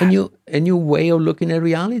is that? A new way of looking at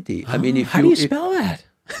reality. I mean, how do you spell that?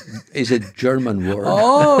 It's a German word.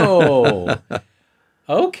 Oh,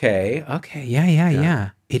 okay. Yeah.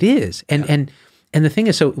 It is. And the thing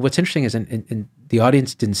is, so what's interesting is, and the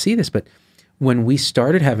audience didn't see this, but when we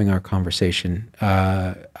started having our conversation,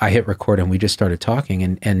 I hit record and we just started talking,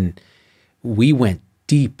 and we went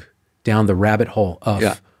deep down the rabbit hole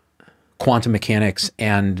of quantum mechanics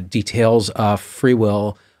and details of free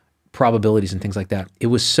will, probabilities and things like that. It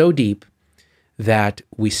was so deep that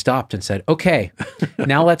we stopped and said, okay,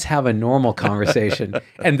 now let's have a normal conversation.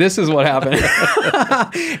 And this is what happened.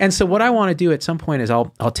 And so what I want to do at some point is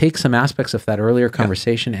I'll take some aspects of that earlier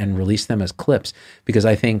conversation and release them as clips, because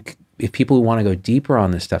I think if people who want to go deeper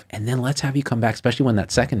on this stuff, and then let's have you come back, especially when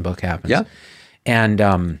that second book happens,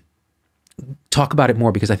 and talk about it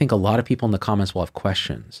more, because I think a lot of people in the comments will have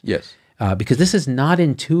questions. Yes. Because this is not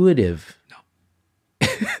intuitive.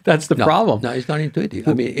 That's the problem. No, it's not intuitive.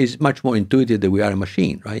 I mean, it's much more intuitive that we are a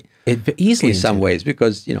machine, right? Easily in some ways,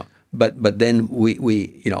 because but then we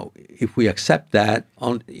if we accept that,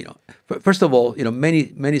 first of all,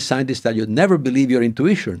 many scientists tell you never believe your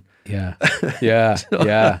intuition. Yeah.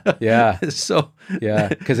 So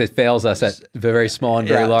because it fails us at very small and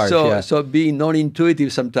very large. So being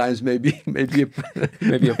non-intuitive sometimes maybe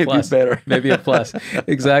a plus. Better. Maybe a plus.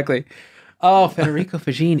 Exactly. Oh, Federico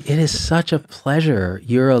Faggin, it is such a pleasure.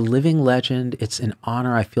 You're a living legend. It's an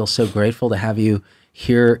honor. I feel so grateful to have you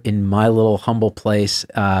here in my little humble place.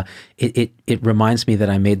 It reminds me that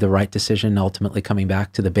I made the right decision ultimately coming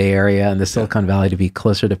back to the Bay Area and the Silicon Valley to be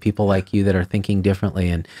closer to people like you that are thinking differently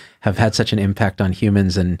and have had such an impact on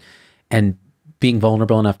humans, and being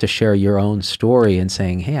vulnerable enough to share your own story and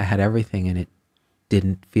saying, hey, I had everything and it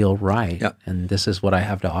didn't feel right. Yeah. And this is what I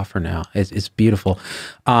have to offer now. It's beautiful.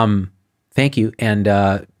 Thank you. And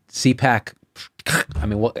CPAC, I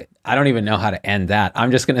mean, I don't even know how to end that. I'm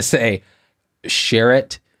just going to say, share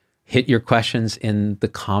it, hit your questions in the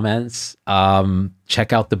comments,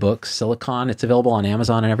 check out the book, Silicon. It's available on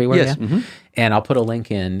Amazon and everywhere. Yes. Yeah? Mm-hmm. And I'll put a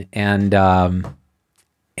link in. And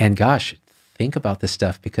gosh, think about this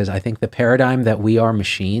stuff, because I think the paradigm that we are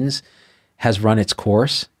machines has run its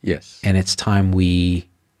course. Yes. And it's time we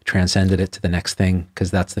transcended it to the next thing,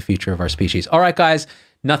 because that's the future of our species. All right, guys.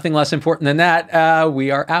 Nothing less important than that.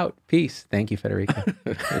 We are out. Peace. Thank you, Federico.